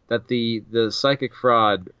quotes, that the psychic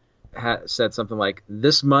fraud said something like,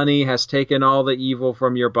 "This money has taken all the evil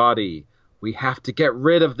from your body. We have to get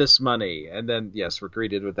rid of this money." And then, yes, we're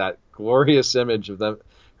greeted with that glorious image of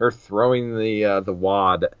her throwing the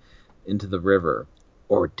wad into the river.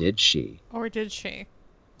 Or did she?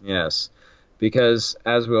 Yes, because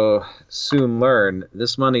as we'll soon learn,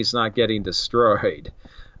 this money's not getting destroyed.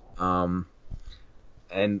 And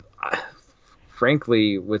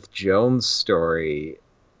frankly, with Joan's story,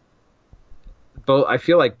 I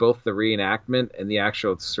feel like both the reenactment and the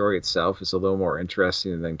actual story itself is a little more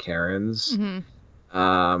interesting than Karen's.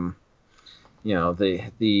 Mm-hmm.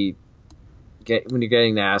 When you're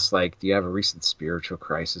getting asked, like, do you have a recent spiritual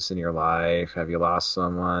crisis in your life? Have you lost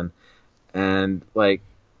someone? And, like,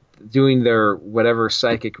 doing their whatever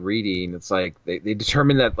psychic reading, it's like they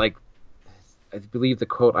determine that, like, I believe the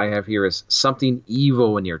quote I have here is something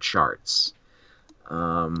evil in your charts.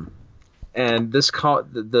 And this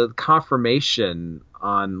the confirmation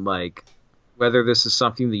on, like, whether this is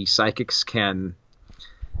something the psychics can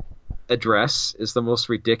address is the most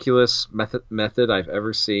ridiculous method I've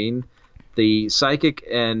ever seen. The psychic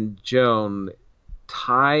and Joan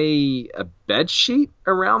tie a bed sheet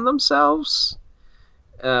around themselves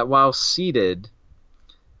while seated,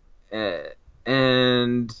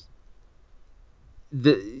 and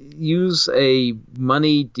use a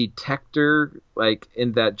money detector, like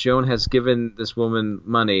in that Joan has given this woman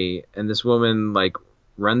money, and this woman like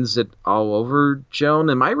runs it all over Joan.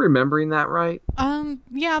 Am I remembering that right?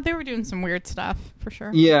 Yeah, they were doing some weird stuff for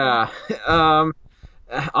sure. Yeah.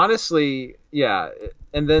 Honestly, yeah.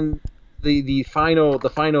 And then the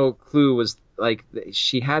final clue was like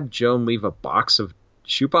she had Joan leave a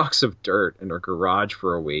shoebox of dirt in her garage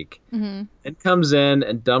for a week, mm-hmm. and comes in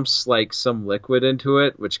and dumps like some liquid into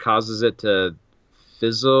it, which causes it to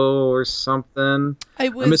fizzle or something.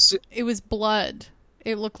 It was blood.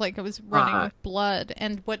 It looked like it was running with blood,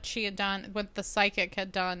 and what the psychic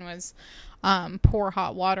had done was pour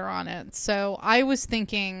hot water on it. So I was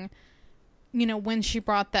thinking, when she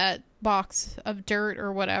brought that box of dirt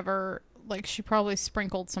or whatever, like she probably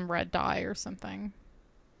sprinkled some red dye or something.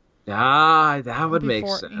 That would make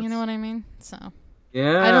sense. You know what I mean? So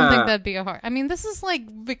yeah, I don't think that'd be this is like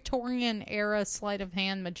Victorian era sleight of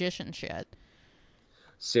hand magician shit.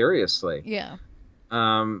 Seriously. Yeah.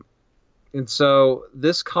 Um, and so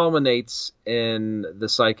this culminates in the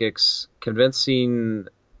psychics convincing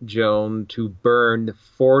Joan to burn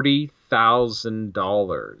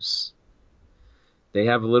 $40,000. They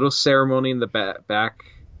have a little ceremony in the back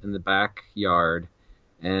in the backyard,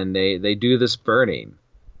 and they do this burning.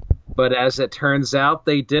 But as it turns out,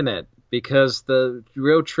 they didn't, because the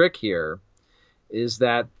real trick here is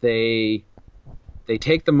that they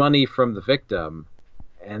take the money from the victim,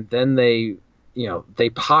 and then they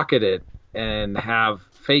pocket it and have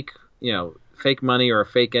fake money or a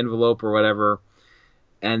fake envelope or whatever,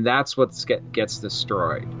 and that's what gets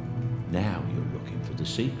destroyed. Now you're looking for the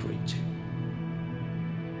secret.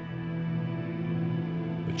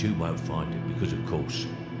 But you won't find it because, of course,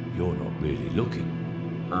 you're not really looking.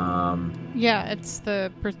 Yeah, it's the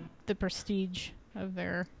prestige of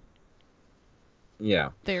their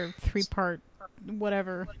 3-part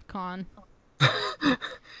whatever con.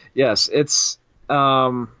 Yes, it's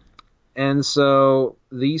and so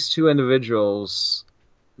these two individuals,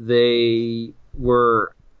 they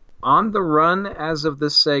were on the run as of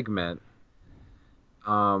this segment.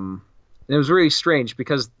 And it was really strange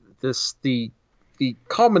because the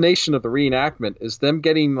culmination of the reenactment is them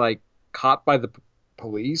getting like caught by the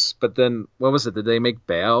police, but then what was it? Did they make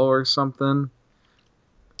bail or something?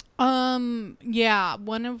 Yeah,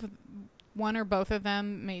 one or both of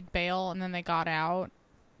them made bail, and then they got out.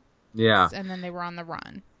 Yeah, and then they were on the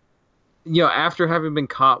run. After having been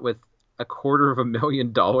caught with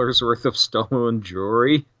 $250,000 worth of stolen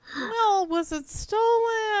jewelry. Well, was it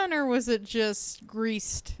stolen or was it just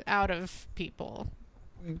greased out of people?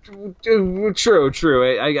 True.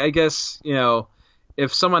 I guess,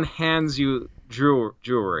 if someone hands you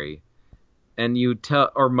jewelry and you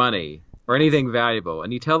or money or anything valuable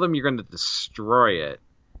and you tell them you're going to destroy it,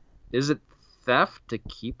 is it theft to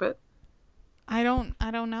keep it? I don't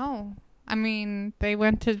know. I mean, they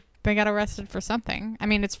got arrested for something. I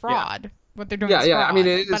mean, it's fraud. Yeah. What they're doing is fraud. I mean,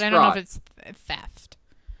 it is but I don't know if it's theft.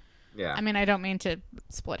 Yeah. I mean, I don't mean to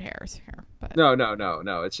split hairs here, but no.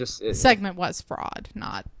 It's just the segment was fraud,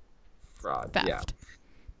 not fraud. Theft. Yeah.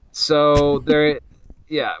 So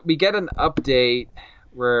we get an update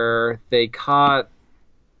where they caught.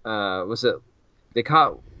 They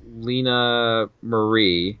caught Lena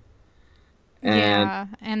Marie and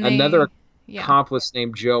another accomplice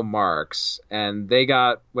named Joe Marks, and they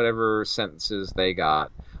got whatever sentences they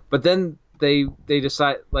got. But then they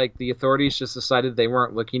decide, like, the authorities just decided they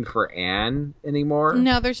weren't looking for Anne anymore.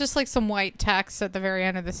 No, there's just like some white text at the very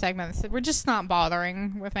end of the segment that said, "We're just not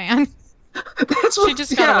bothering with Anne." She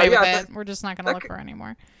just got away with it. We're just not going to look for her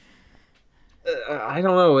anymore. I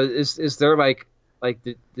don't know. Is there like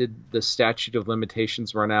did the statute of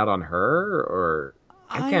limitations run out on her, or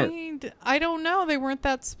I don't know. They weren't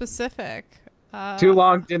that specific. Too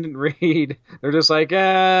long didn't read. They're just like,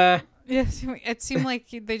 Yes, it seemed like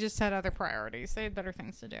they just had other priorities. They had better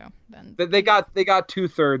things to do than. They got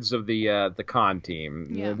 2/3 of the con team.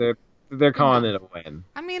 Yeah. They're calling it a win.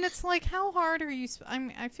 I mean, it's like, how hard are you?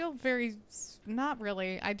 I feel very not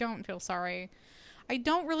really. I don't feel sorry. I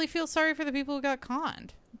don't really feel sorry for the people who got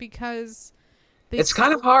conned because it's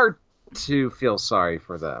kind of hard to feel sorry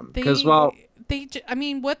for them because I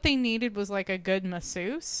mean, what they needed was like a good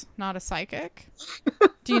masseuse, not a psychic.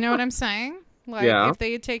 Do you know what I'm saying? Like, if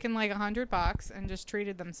they had taken like $100 and just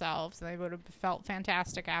treated themselves, they would have felt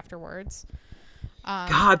fantastic afterwards.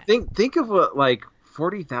 God, think of what like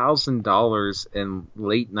 $40,000 in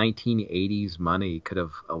late 1980s money could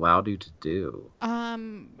have allowed you to do.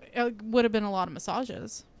 It would have been a lot of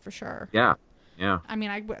massages for sure. Yeah. I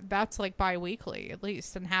mean, that's like bi-weekly at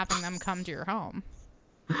least, and having them come to your home.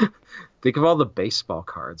 Think of all the baseball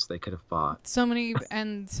cards they could have bought. So many,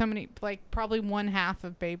 like probably 1/2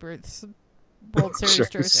 of Babe Ruth's World Series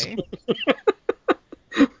jersey.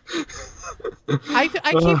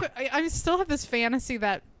 I still have this fantasy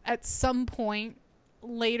that at some point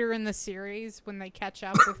later in the series, when they catch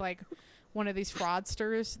up with like one of these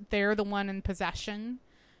fraudsters, they're the one in possession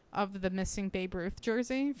of the missing Babe Ruth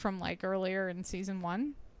jersey from like earlier in season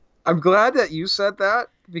 1. I'm glad that you said that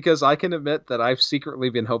because I can admit that I've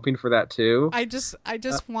secretly been hoping for that too. I just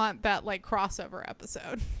want that like crossover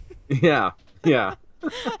episode. Yeah.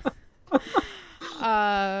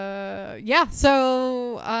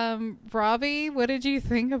 So Robbie, what did you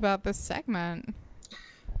think about this segment?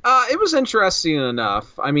 It was interesting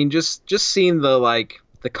enough. I mean, just seeing the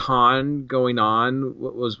con going on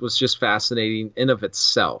was just fascinating in of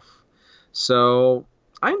itself. So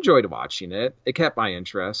I enjoyed watching it. It kept my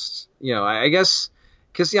interest. I guess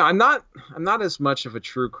because I'm not as much of a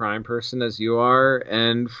true crime person as you are,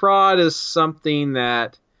 and fraud is something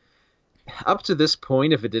that up to this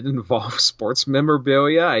point, if it didn't involve sports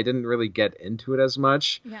memorabilia, I didn't really get into it as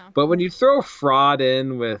much. Yeah. But when you throw fraud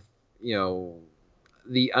in with,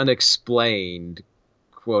 the unexplained,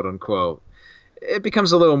 quote unquote, it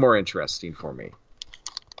becomes a little more interesting for me.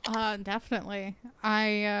 Definitely.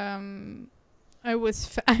 I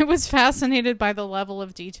was fascinated by the level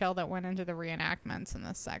of detail that went into the reenactments in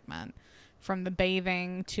this segment, from the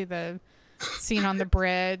bathing to the scene on the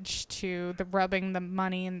bridge to the rubbing the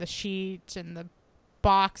money in the sheet and the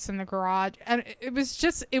box in the garage. And it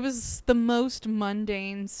was the most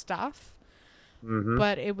mundane stuff,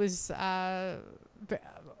 but it was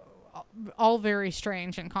all very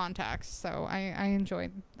strange in context. So I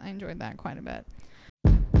enjoyed that quite a bit.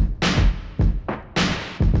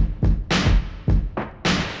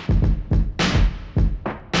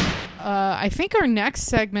 I think our next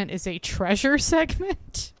segment is a treasure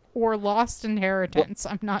segment or lost inheritance.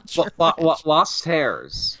 I'm not sure. Lost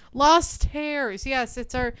Hairs. Lost Hairs. Yes,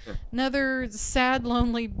 it's another sad,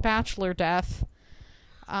 lonely bachelor death.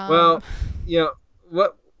 What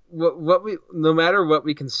we, no matter what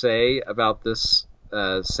we can say about this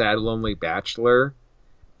sad, lonely bachelor,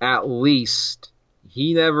 at least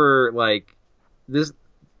he never this.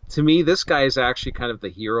 To me, this guy is actually kind of the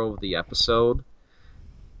hero of the episode.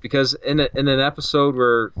 Because in an episode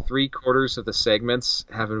where 3/4 of the segments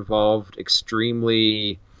have involved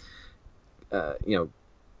extremely,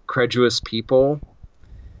 credulous people,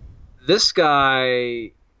 this guy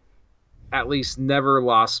at least never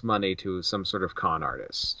lost money to some sort of con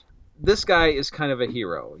artist. This guy is kind of a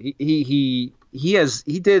hero. He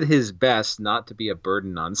did his best not to be a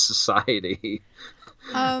burden on society.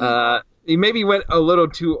 He maybe went a little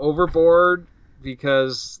too overboard,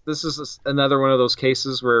 because this is another one of those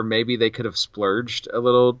cases where maybe they could have splurged a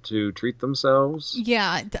little to treat themselves.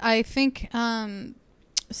 Yeah, I think,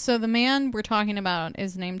 so the man we're talking about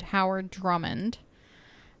is named Howard Drummond,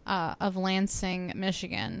 of Lansing,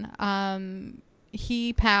 Michigan.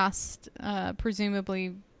 He passed,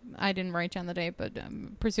 presumably, I didn't write down the date, but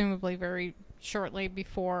presumably very shortly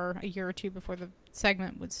before, a year or two before the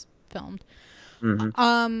segment was filmed.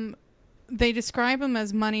 Mm-hmm. They describe him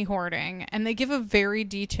as money hoarding, and they give a very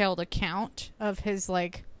detailed account of his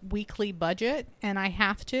weekly budget, and I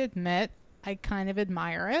have to admit, I kind of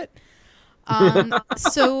admire it.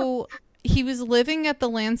 So he was living at the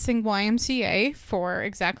Lansing YMCA for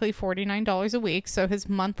exactly $49 a week, so his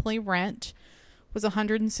monthly rent was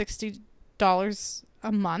 $160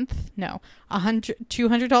 a month. No,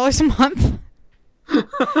 $200 a month.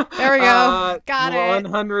 There we go. Got it.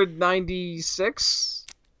 196.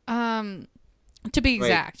 To be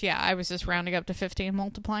exact, yeah, I was just rounding up to 50 and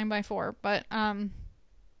multiplying by 4. But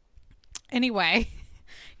anyway,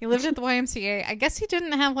 he lived at the YMCA. I guess he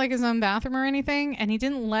didn't have his own bathroom or anything, and he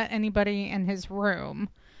didn't let anybody in his room.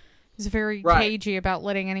 He was very cagey about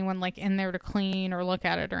letting anyone in there to clean or look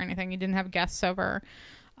at it or anything. He didn't have guests over.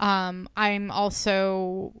 I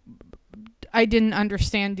didn't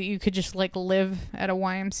understand that you could just live at a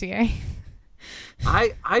YMCA.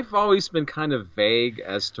 I've always been kind of vague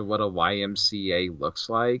as to what a YMCA looks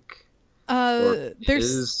like.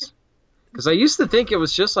 Because I used to think it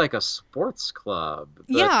was just like a sports club.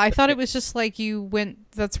 Yeah, I thought it was just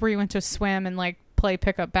that's where you went to swim and play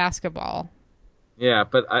pickup basketball. Yeah,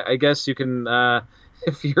 but I guess you can,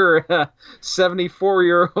 if you're a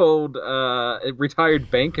 74-year-old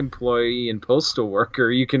retired bank employee and postal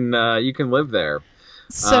worker, you can live there.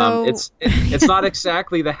 So it's not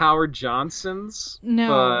exactly the Howard Johnsons.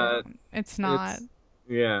 No, but it's not.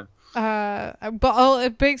 Yeah. But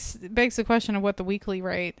it begs the question of what the weekly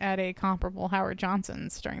rate at a comparable Howard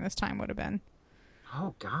Johnson's during this time would have been.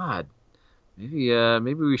 Oh God,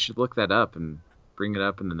 maybe we should look that up and bring it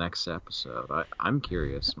up in the next episode. I'm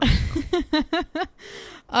curious myself.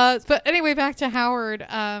 But anyway, back to Howard.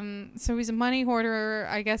 So he's a money hoarder.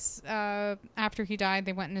 I guess after he died,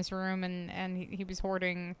 they went in his room and he was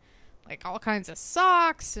hoarding all kinds of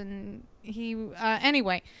socks, and he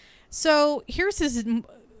anyway. So here's his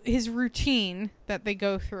routine that they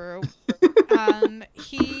go through.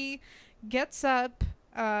 He gets up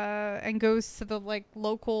and goes to the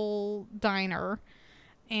local diner.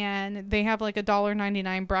 And they have a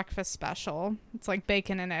 $1.99 breakfast special. It's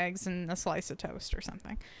bacon and eggs and a slice of toast or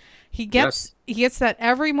something. He gets that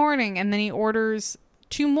every morning, and then he orders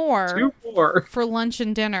two more for lunch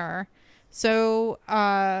and dinner. So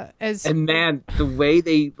and man, the way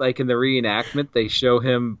they in the reenactment, they show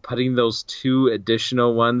him putting those 2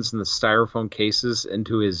 additional ones in the styrofoam cases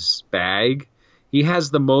into his bag. He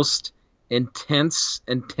has the most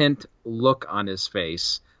intent look on his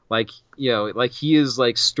face. He is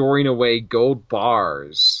storing away gold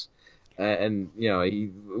bars and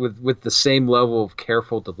with the same level of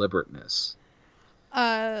careful deliberateness.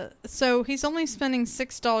 So he's only spending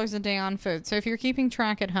 $6 a day on food. So if you're keeping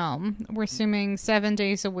track at home, we're assuming 7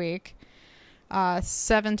 days a week.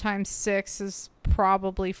 7 times 6 is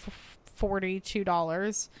probably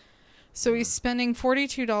 $42. So he's spending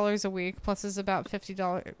 $42 a week, plus is about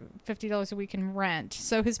 $50 a week in rent.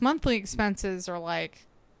 So his monthly expenses are like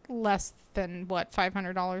less than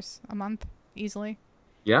 $500 a month easily.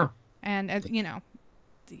 Yeah. And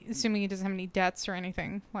assuming he doesn't have any debts or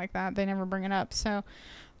anything like that, they never bring it up. So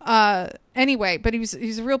anyway, but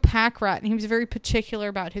he's a real pack rat, and he was very particular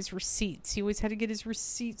about his receipts. He always had to get his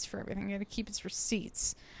receipts for everything. He had to keep his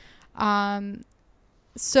receipts.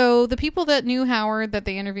 So the people that knew Howard that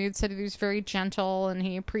they interviewed said he was very gentle and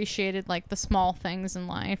he appreciated like the small things in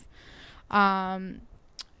life.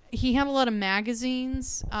 He had a lot of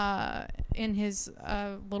magazines in his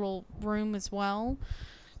little room as well.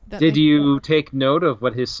 Did you take note of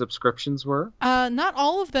what his subscriptions were? Not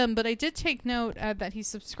all of them, but I did take note that he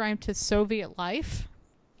subscribed to Soviet Life.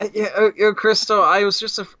 Crystal, I was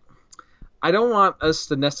just I don't want us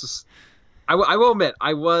to necessarily... I will admit,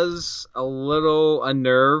 I was a little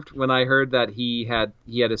unnerved when I heard that he had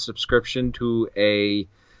a subscription to a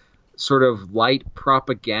sort of light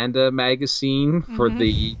propaganda magazine for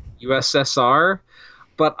the USSR.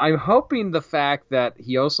 But I'm hoping the fact that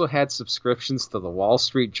he also had subscriptions to the Wall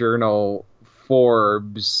Street Journal,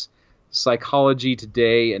 Forbes, Psychology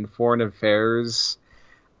Today, and Foreign Affairs.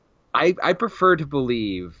 I prefer to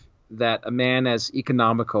believe that a man as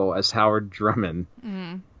economical as Howard Drummond,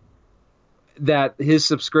 that his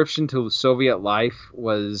subscription to Soviet Life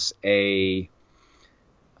was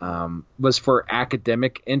for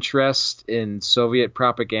academic interest in Soviet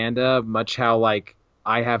propaganda, much how like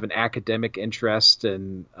I have an academic interest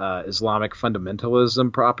in Islamic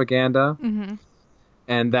fundamentalism propaganda,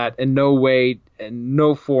 and that in no way, in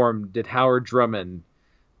no form, did Howard Drummond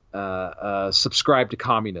subscribe to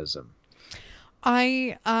communism.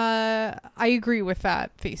 I agree with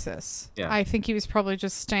that thesis. Yeah. I think he was probably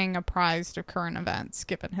just staying apprised of current events,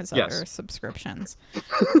 given his other subscriptions.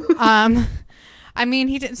 I mean,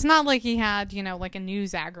 it's not like he had, like a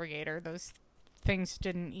news aggregator. Those things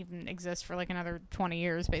didn't even exist for like another 20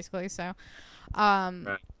 years, basically. So,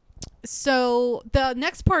 Right. So the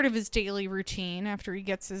next part of his daily routine, after he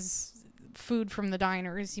gets his food from the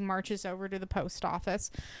diner, is he marches over to the post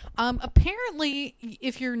office. Apparently,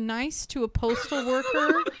 if you're nice to a postal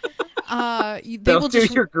worker, they'll do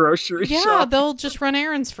your grocery yeah, shop. they'll just run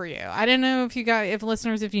errands for you. I don't know if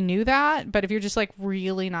if you knew that, but if you're just like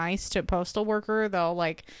really nice to a postal worker, they'll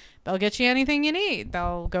get you anything you need.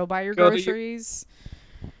 They'll go buy your groceries.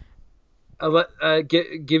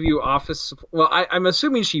 Give you office. Well, I'm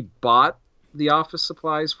assuming she bought the office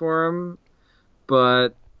supplies for him,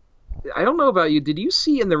 but I don't know about you. Did you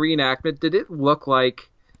see in the reenactment? Did it look like?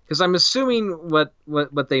 Because I'm assuming what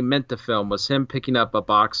they meant to film was him picking up a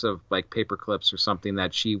box of like paper clips or something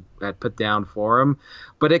that she had put down for him,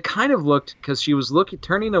 but it kind of looked, because she was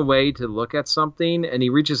turning away to look at something, and he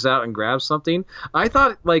reaches out and grabs something. I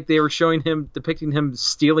thought like they were depicting him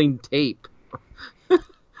stealing tape.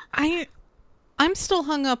 I'm still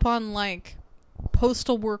hung up on like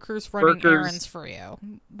postal workers running errands for you.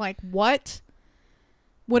 Like what?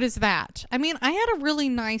 What is that? I mean, I had a really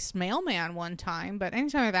nice mailman one time, but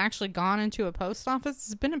anytime I've actually gone into a post office,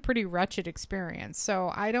 it's been a pretty wretched experience.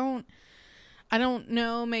 So I don't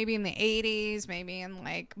know, maybe in the 80s, maybe in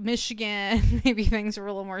like Michigan, maybe things were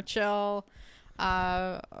a little more chill.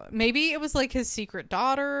 Maybe it was like his secret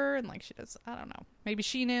daughter and like I don't know. Maybe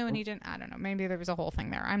she knew and he didn't. I don't know. Maybe there was a whole thing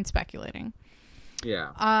there. I'm speculating.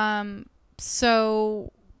 Yeah.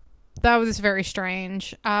 So that was very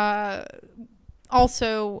strange.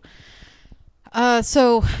 Also,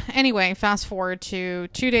 so anyway, fast forward to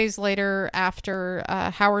 2 days later after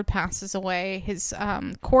Howard passes away, his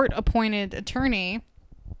court-appointed attorney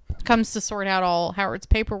comes to sort out all Howard's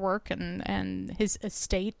paperwork and his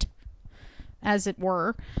estate, as it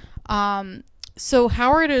were. So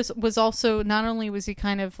Howard was also, not only was he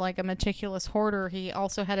kind of like a meticulous hoarder, he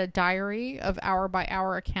also had a diary of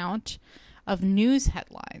hour-by-hour account of news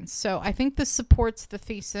headlines. So I think this supports the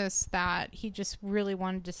thesis that he just really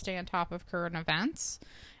wanted to stay on top of current events,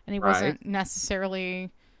 and he wasn't necessarily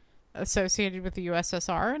associated with the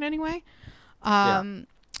USSR in any way.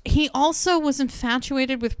 He also was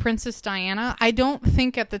infatuated with Princess Diana. I don't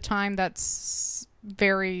think at the time that's a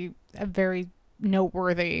very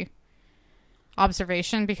noteworthy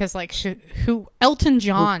observation, because like who Elton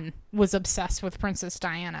John was obsessed with Princess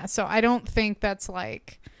Diana. So I don't think that's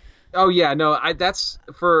like... Oh yeah, no, that's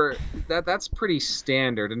pretty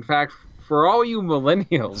standard. In fact, for all you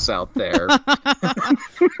millennials out there,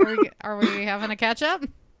 Are we having a catch up?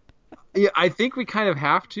 yeah, I think we kind of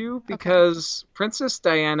have to because Princess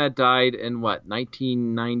Diana died in what,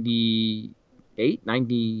 1998,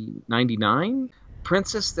 99?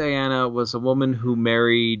 Princess Diana was a woman who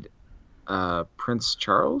married Prince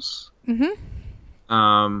Charles, who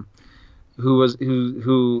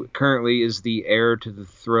currently is the heir to the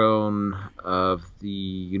throne of the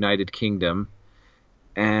United Kingdom,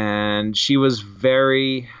 and she was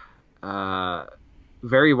very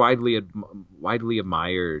widely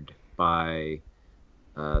admired by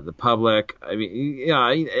the public. I mean,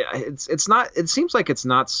 yeah, it's not. It seems like it's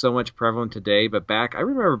not so much prevalent today, but I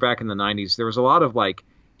remember back in the 90s, there was a lot of like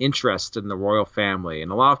interest in the royal family,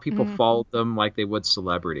 and a lot of people followed them like they would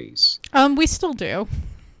celebrities. We still do.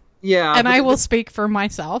 Yeah, and I will speak for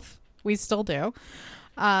myself. We still do.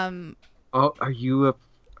 Oh, are you?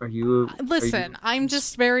 Listen, I'm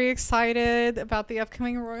just very excited about the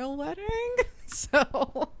upcoming royal wedding. So.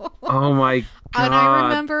 Oh my God. And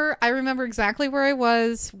I remember exactly where I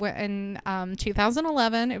was in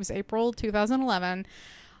 2011. It was April 2011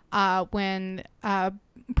 when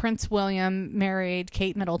Prince William married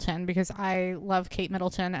Kate Middleton, because I love Kate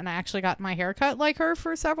Middleton and I actually got my hair cut like her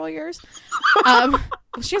for several years.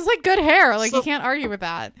 She has like good hair. Like, you can't argue with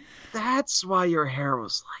that. That's why your hair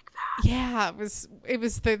was like that. Yeah, it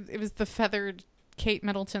was the feathered Kate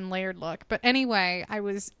Middleton layered look. But anyway, I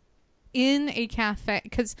was in a cafe,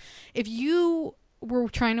 because if you were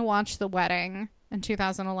trying to watch the wedding in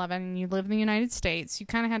 2011 and you live in the United States, you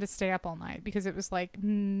kind of had to stay up all night because it was like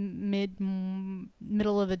middle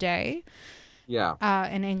of the day. Yeah.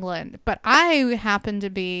 In England. But I happened to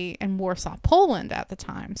be in Warsaw, Poland at the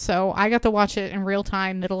time. So I got to watch it in real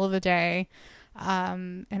time, middle of the day,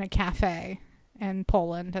 in a cafe in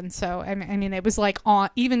Poland. And so, I mean, it was like on,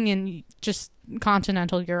 even in just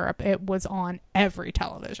continental Europe, it was on every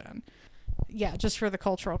television. Yeah, just for the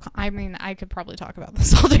cultural. I mean, I could probably talk about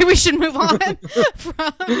this all day. We should move on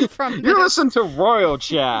from You listen to Royal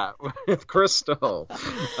Chat with Crystal.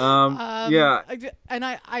 Yeah, and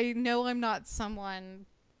I know I'm not someone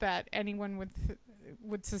that anyone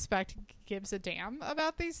would suspect gives a damn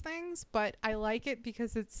about these things, but I like it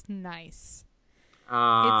because it's nice.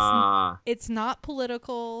 It's not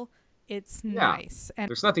political. It's nice. And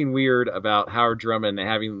there's nothing weird about Howard Drummond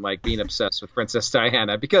being obsessed with Princess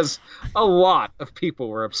Diana, because a lot of people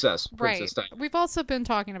were obsessed with Princess Diana. We've also been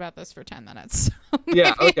talking about this for 10 minutes. So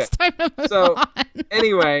yeah, okay. It's time to move on.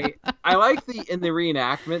 Anyway, I like in the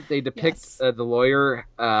reenactment they depict the lawyer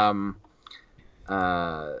Paul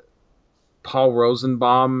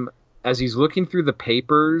Rosenbaum as he's looking through the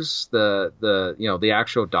papers, the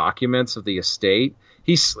actual documents of the estate.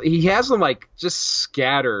 He has them like just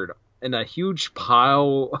scattered in a huge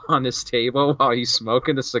pile on his table while he's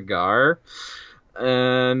smoking a cigar.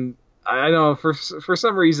 And I don't know, for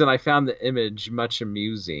some reason I found the image much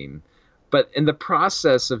amusing. But in the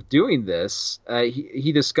process of doing this,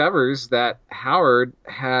 he discovers that Howard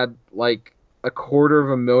had like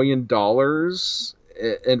 $250,000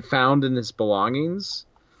 and found in his belongings,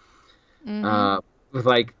 with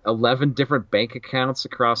like 11 different bank accounts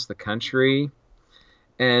across the country.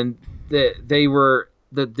 And they were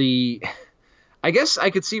I guess I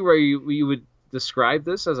could see where you would describe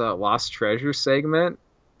this as a lost treasure segment,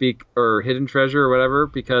 or hidden treasure or whatever,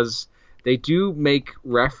 because they do make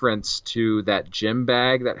reference to that gym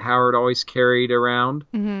bag that Howard always carried around,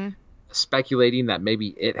 speculating that maybe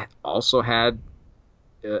it also had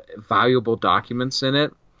valuable documents in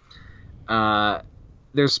it.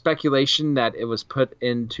 There's speculation that it was put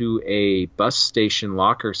into a bus station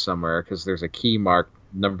locker somewhere, because there's a key marked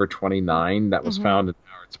number 29 that was found in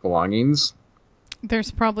Howard's belongings.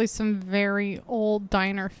 There's probably some very old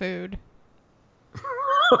diner food.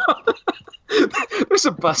 There's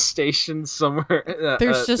a bus station somewhere.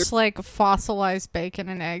 There's just like fossilized bacon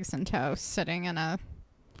and eggs and toast sitting in a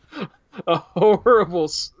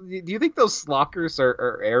horrible. Do you think those lockers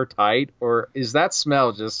are airtight, or is that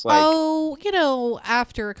smell just like? Oh,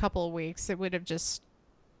 after a couple of weeks, it would have just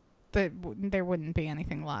there wouldn't be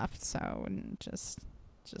anything left. So just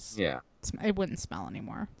it wouldn't smell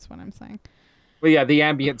anymore. That's what I'm saying. Well, yeah, the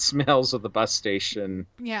ambient smells of the bus station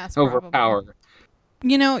overpower.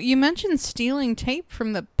 You mentioned stealing tape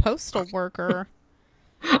from the postal worker.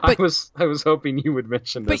 I was hoping you would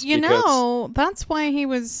mention this. But that's why he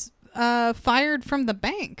was fired from the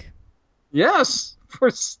bank. Yes, for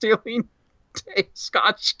stealing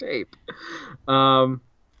Scotch tape.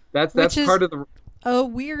 That's part of the a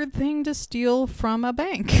weird thing to steal from a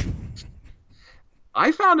bank.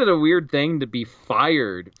 I found it a weird thing to be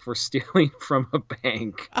fired for stealing from a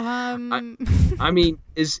bank. I mean,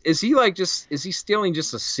 is he like is he stealing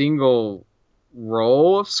just a single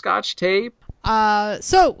roll of Scotch tape?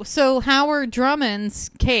 So Howard Drummond's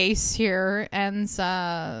case here ends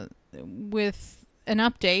with an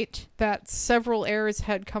update that several heirs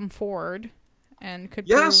had come forward and could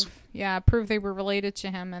prove they were related to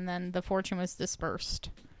him, and then the fortune was dispersed.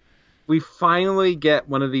 We finally get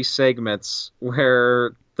one of these segments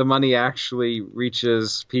where the money actually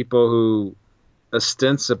reaches people who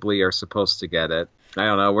ostensibly are supposed to get it. I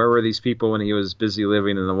don't know. Where were these people when he was busy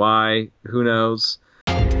living in Hawaii? Who knows?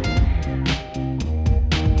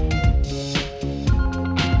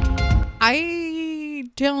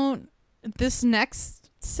 This next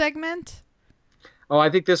segment? Oh, I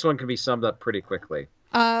think this one can be summed up pretty quickly.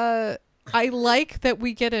 I like that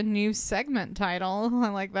we get a new segment title. I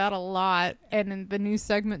like that a lot. And the new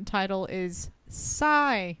segment title is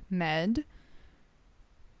Psy-Med.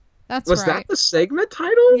 That's Was right. that the segment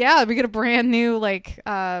title? Yeah, we get a brand new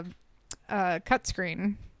cut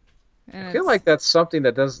screen. And I feel like that's something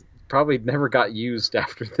that probably never got used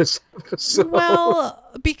after this episode. Well,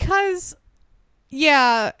 because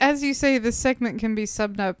as you say, this segment can be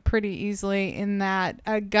summed up pretty easily in that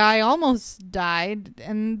a guy almost died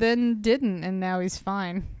and then didn't, and now he's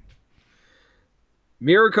fine.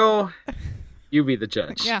 Miracle, you be the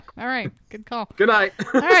judge. Yeah, all right. Good call. Good night.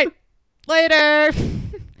 All right. Later.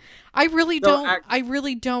 I really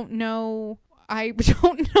don't know. I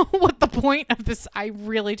don't know what the point of this. I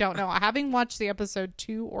really don't know. Having watched the episode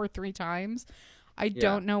 2 or 3 times, I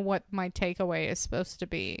don't know what my takeaway is supposed to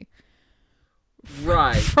be.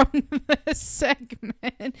 Right. From this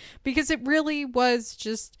segment, because it really was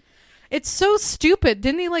just, it's so stupid.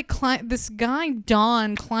 Didn't he climb, this guy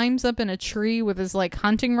Don climbs up in a tree with his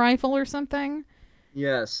hunting rifle or something?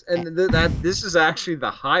 Yes, and this is actually the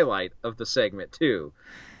highlight of the segment too,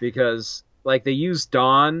 because they use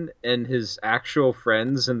Don and his actual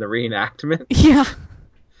friends in the reenactment. Yeah.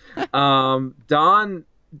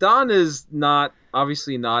 Don is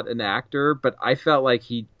obviously not an actor, but I felt like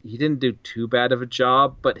he didn't do too bad of a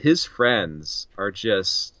job, but his friends are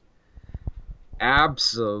just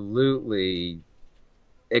absolutely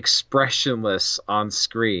expressionless on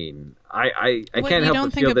screen. I can't help but feel that. You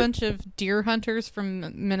don't think a bunch of deer hunters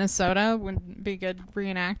from Minnesota would be good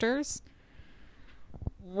reenactors?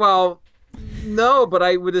 Well, no, but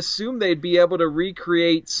I would assume they'd be able to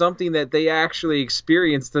recreate something that they actually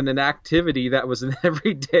experienced in an activity that was an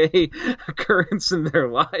everyday occurrence in their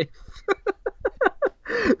life.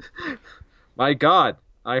 My God,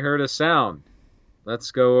 I heard a sound.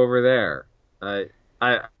 Let's go over there.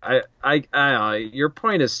 Your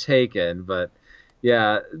point is taken, but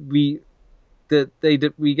yeah, we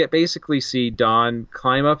basically see Don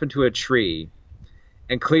climb up into a tree.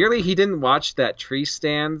 And clearly he didn't watch that tree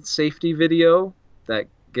stand safety video that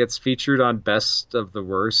gets featured on Best of the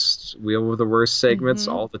Worst, Wheel of the Worst segments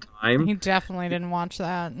all the time. He definitely didn't watch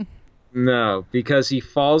that. No, because he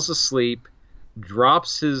falls asleep,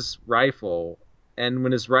 drops his rifle, and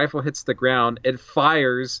when his rifle hits the ground, it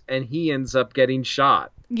fires, and he ends up getting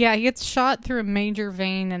shot. Yeah, he gets shot through a major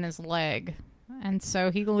vein in his leg. And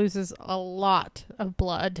so he loses a lot of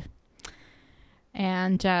blood.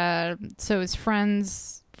 And so his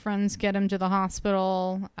friends get him to the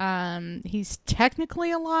hospital. He's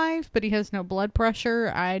technically alive, but he has no blood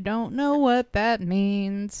pressure. I don't know what that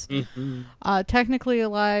means. Technically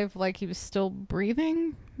alive, like he was still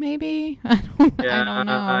breathing, maybe? I don't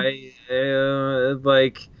know.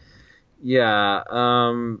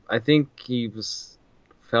 I think he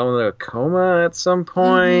fell into a coma at some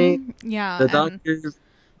point. Yeah. The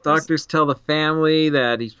doctors tell the family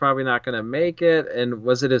that he's probably not going to make it. And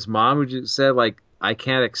was it his mom who just said, I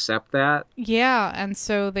can't accept that? Yeah, and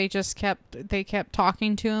so they kept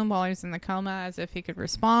talking to him while he was in the coma as if he could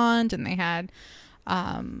respond, and they had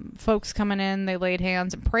folks coming in, they laid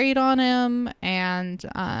hands and prayed on him, and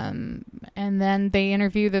then they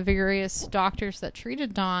interviewed the various doctors that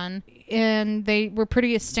treated Don, and they were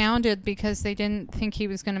pretty astounded because they didn't think he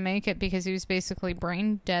was going to make it because he was basically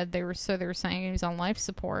brain dead. They were saying he was on life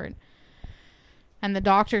support. And the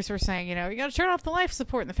doctors were saying, you got to turn off the life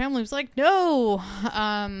support. And the family was like, no.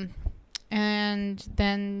 And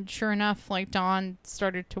then, sure enough, Don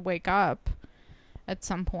started to wake up at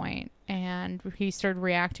some point. And he started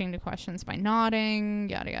reacting to questions by nodding,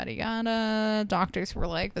 yada, yada, yada. Doctors were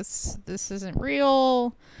like, this isn't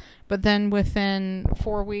real. But then within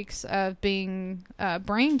 4 weeks of being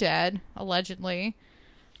brain dead, allegedly,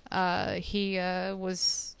 he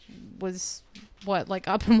was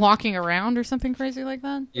up and walking around or something crazy like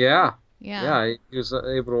that? Yeah. Yeah. he was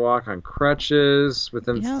able to walk on crutches.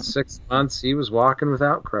 Within Yep. 6 months, he was walking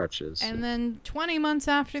without crutches. And then 20 months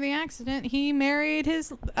after the accident, he married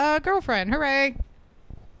his girlfriend. Hooray!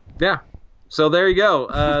 Yeah. So there you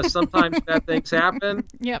go. Sometimes bad things happen.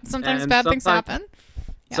 Yep, sometimes And bad things happen.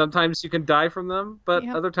 Yep. Sometimes you can die from them, but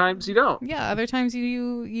Yep. other times you don't. Yeah, other times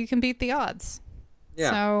you can beat the odds.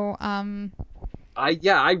 Yeah. So,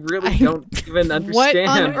 I really don't even understand. What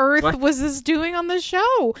on earth was this doing on the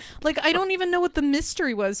show? Like, I don't even know what the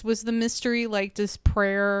mystery was. Was the mystery, like, does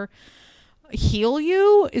prayer heal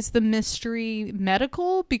you? Is the mystery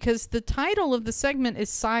medical? Because the title of the segment is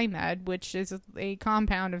SciMed, which is a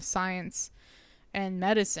compound of science and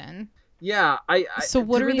medicine. Yeah, So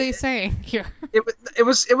what are they saying here? It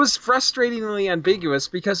was frustratingly ambiguous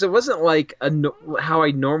because it wasn't like how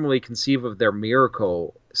I normally conceive of their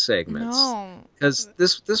miracle segments. No, Because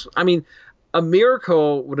this I mean, a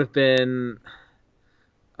miracle would have been,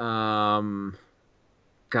 God,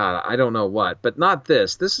 I don't know what, but not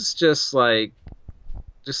this. This is just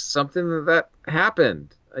something that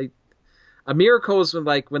happened. A miracle is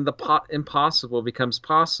when the impossible becomes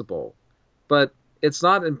possible, but it's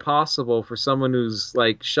not impossible for someone who's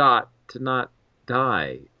like shot to not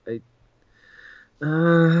die.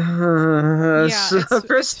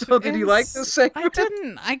 Crystal, did you like this segment? I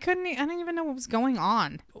didn't. I didn't even know what was going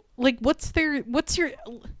on. Like, what's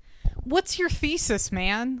your thesis,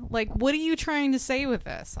 man? Like, what are you trying to say with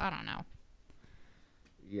this? I don't know.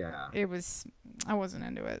 Yeah. I wasn't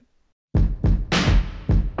into it.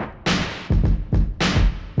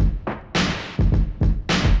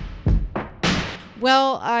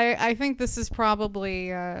 Well, I think this is probably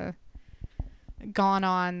gone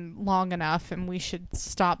on long enough, and we should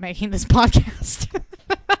stop making this podcast.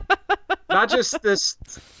 Not just this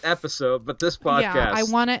episode, but this podcast. Yeah, I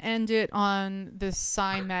want to end it on this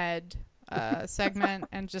SciMed segment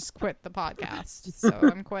and just quit the podcast. So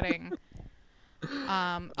I'm quitting.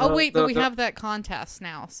 But we have that contest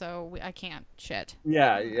now, so I can't. Shit.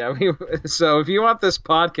 Yeah. So if you want this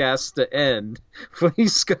podcast to end,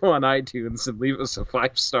 please go on iTunes and leave us a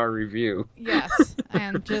 5-star review. Yes,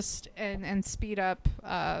 and just and speed up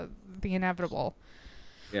the inevitable.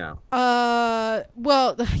 Yeah.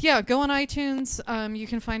 Well, yeah, go on iTunes. You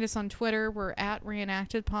can find us on Twitter. We're at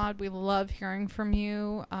ReenactedPod. We love hearing from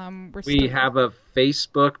you. We have a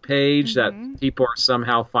Facebook page that people are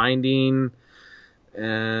somehow finding.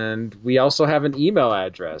 And we also have an email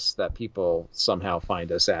address that people somehow find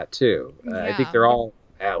us at, too. I think they're all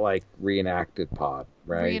at, like, Reenacted Pod,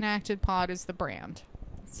 right? Reenacted Pod is the brand.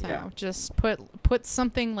 So just put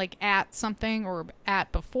something like at something or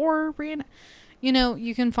at before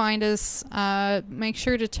you can find us. Make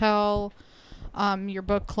sure to tell your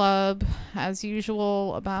book club, as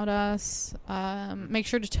usual, about us. Make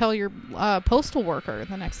sure to tell your postal worker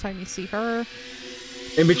the next time you see her.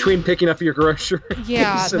 In between picking up your groceries.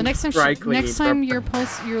 Yeah, the next time your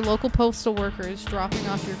local postal worker is dropping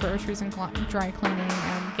off your groceries and dry cleaning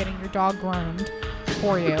and getting your dog groomed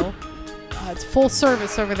for you. It's full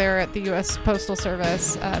service over there at the U.S. Postal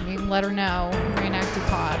Service. You can let her know. Reenacted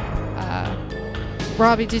Pod.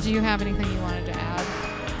 Robbie, did you have anything you wanted to add to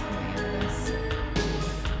the end of this?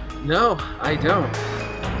 No, I don't.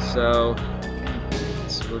 So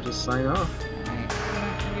we'll just sign off. All right.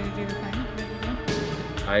 Are you going to do the thing that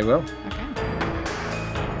you do? I will.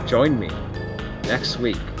 Okay. Join me next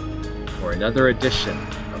week for another edition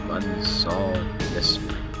of Unsolved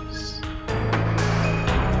Mysteries.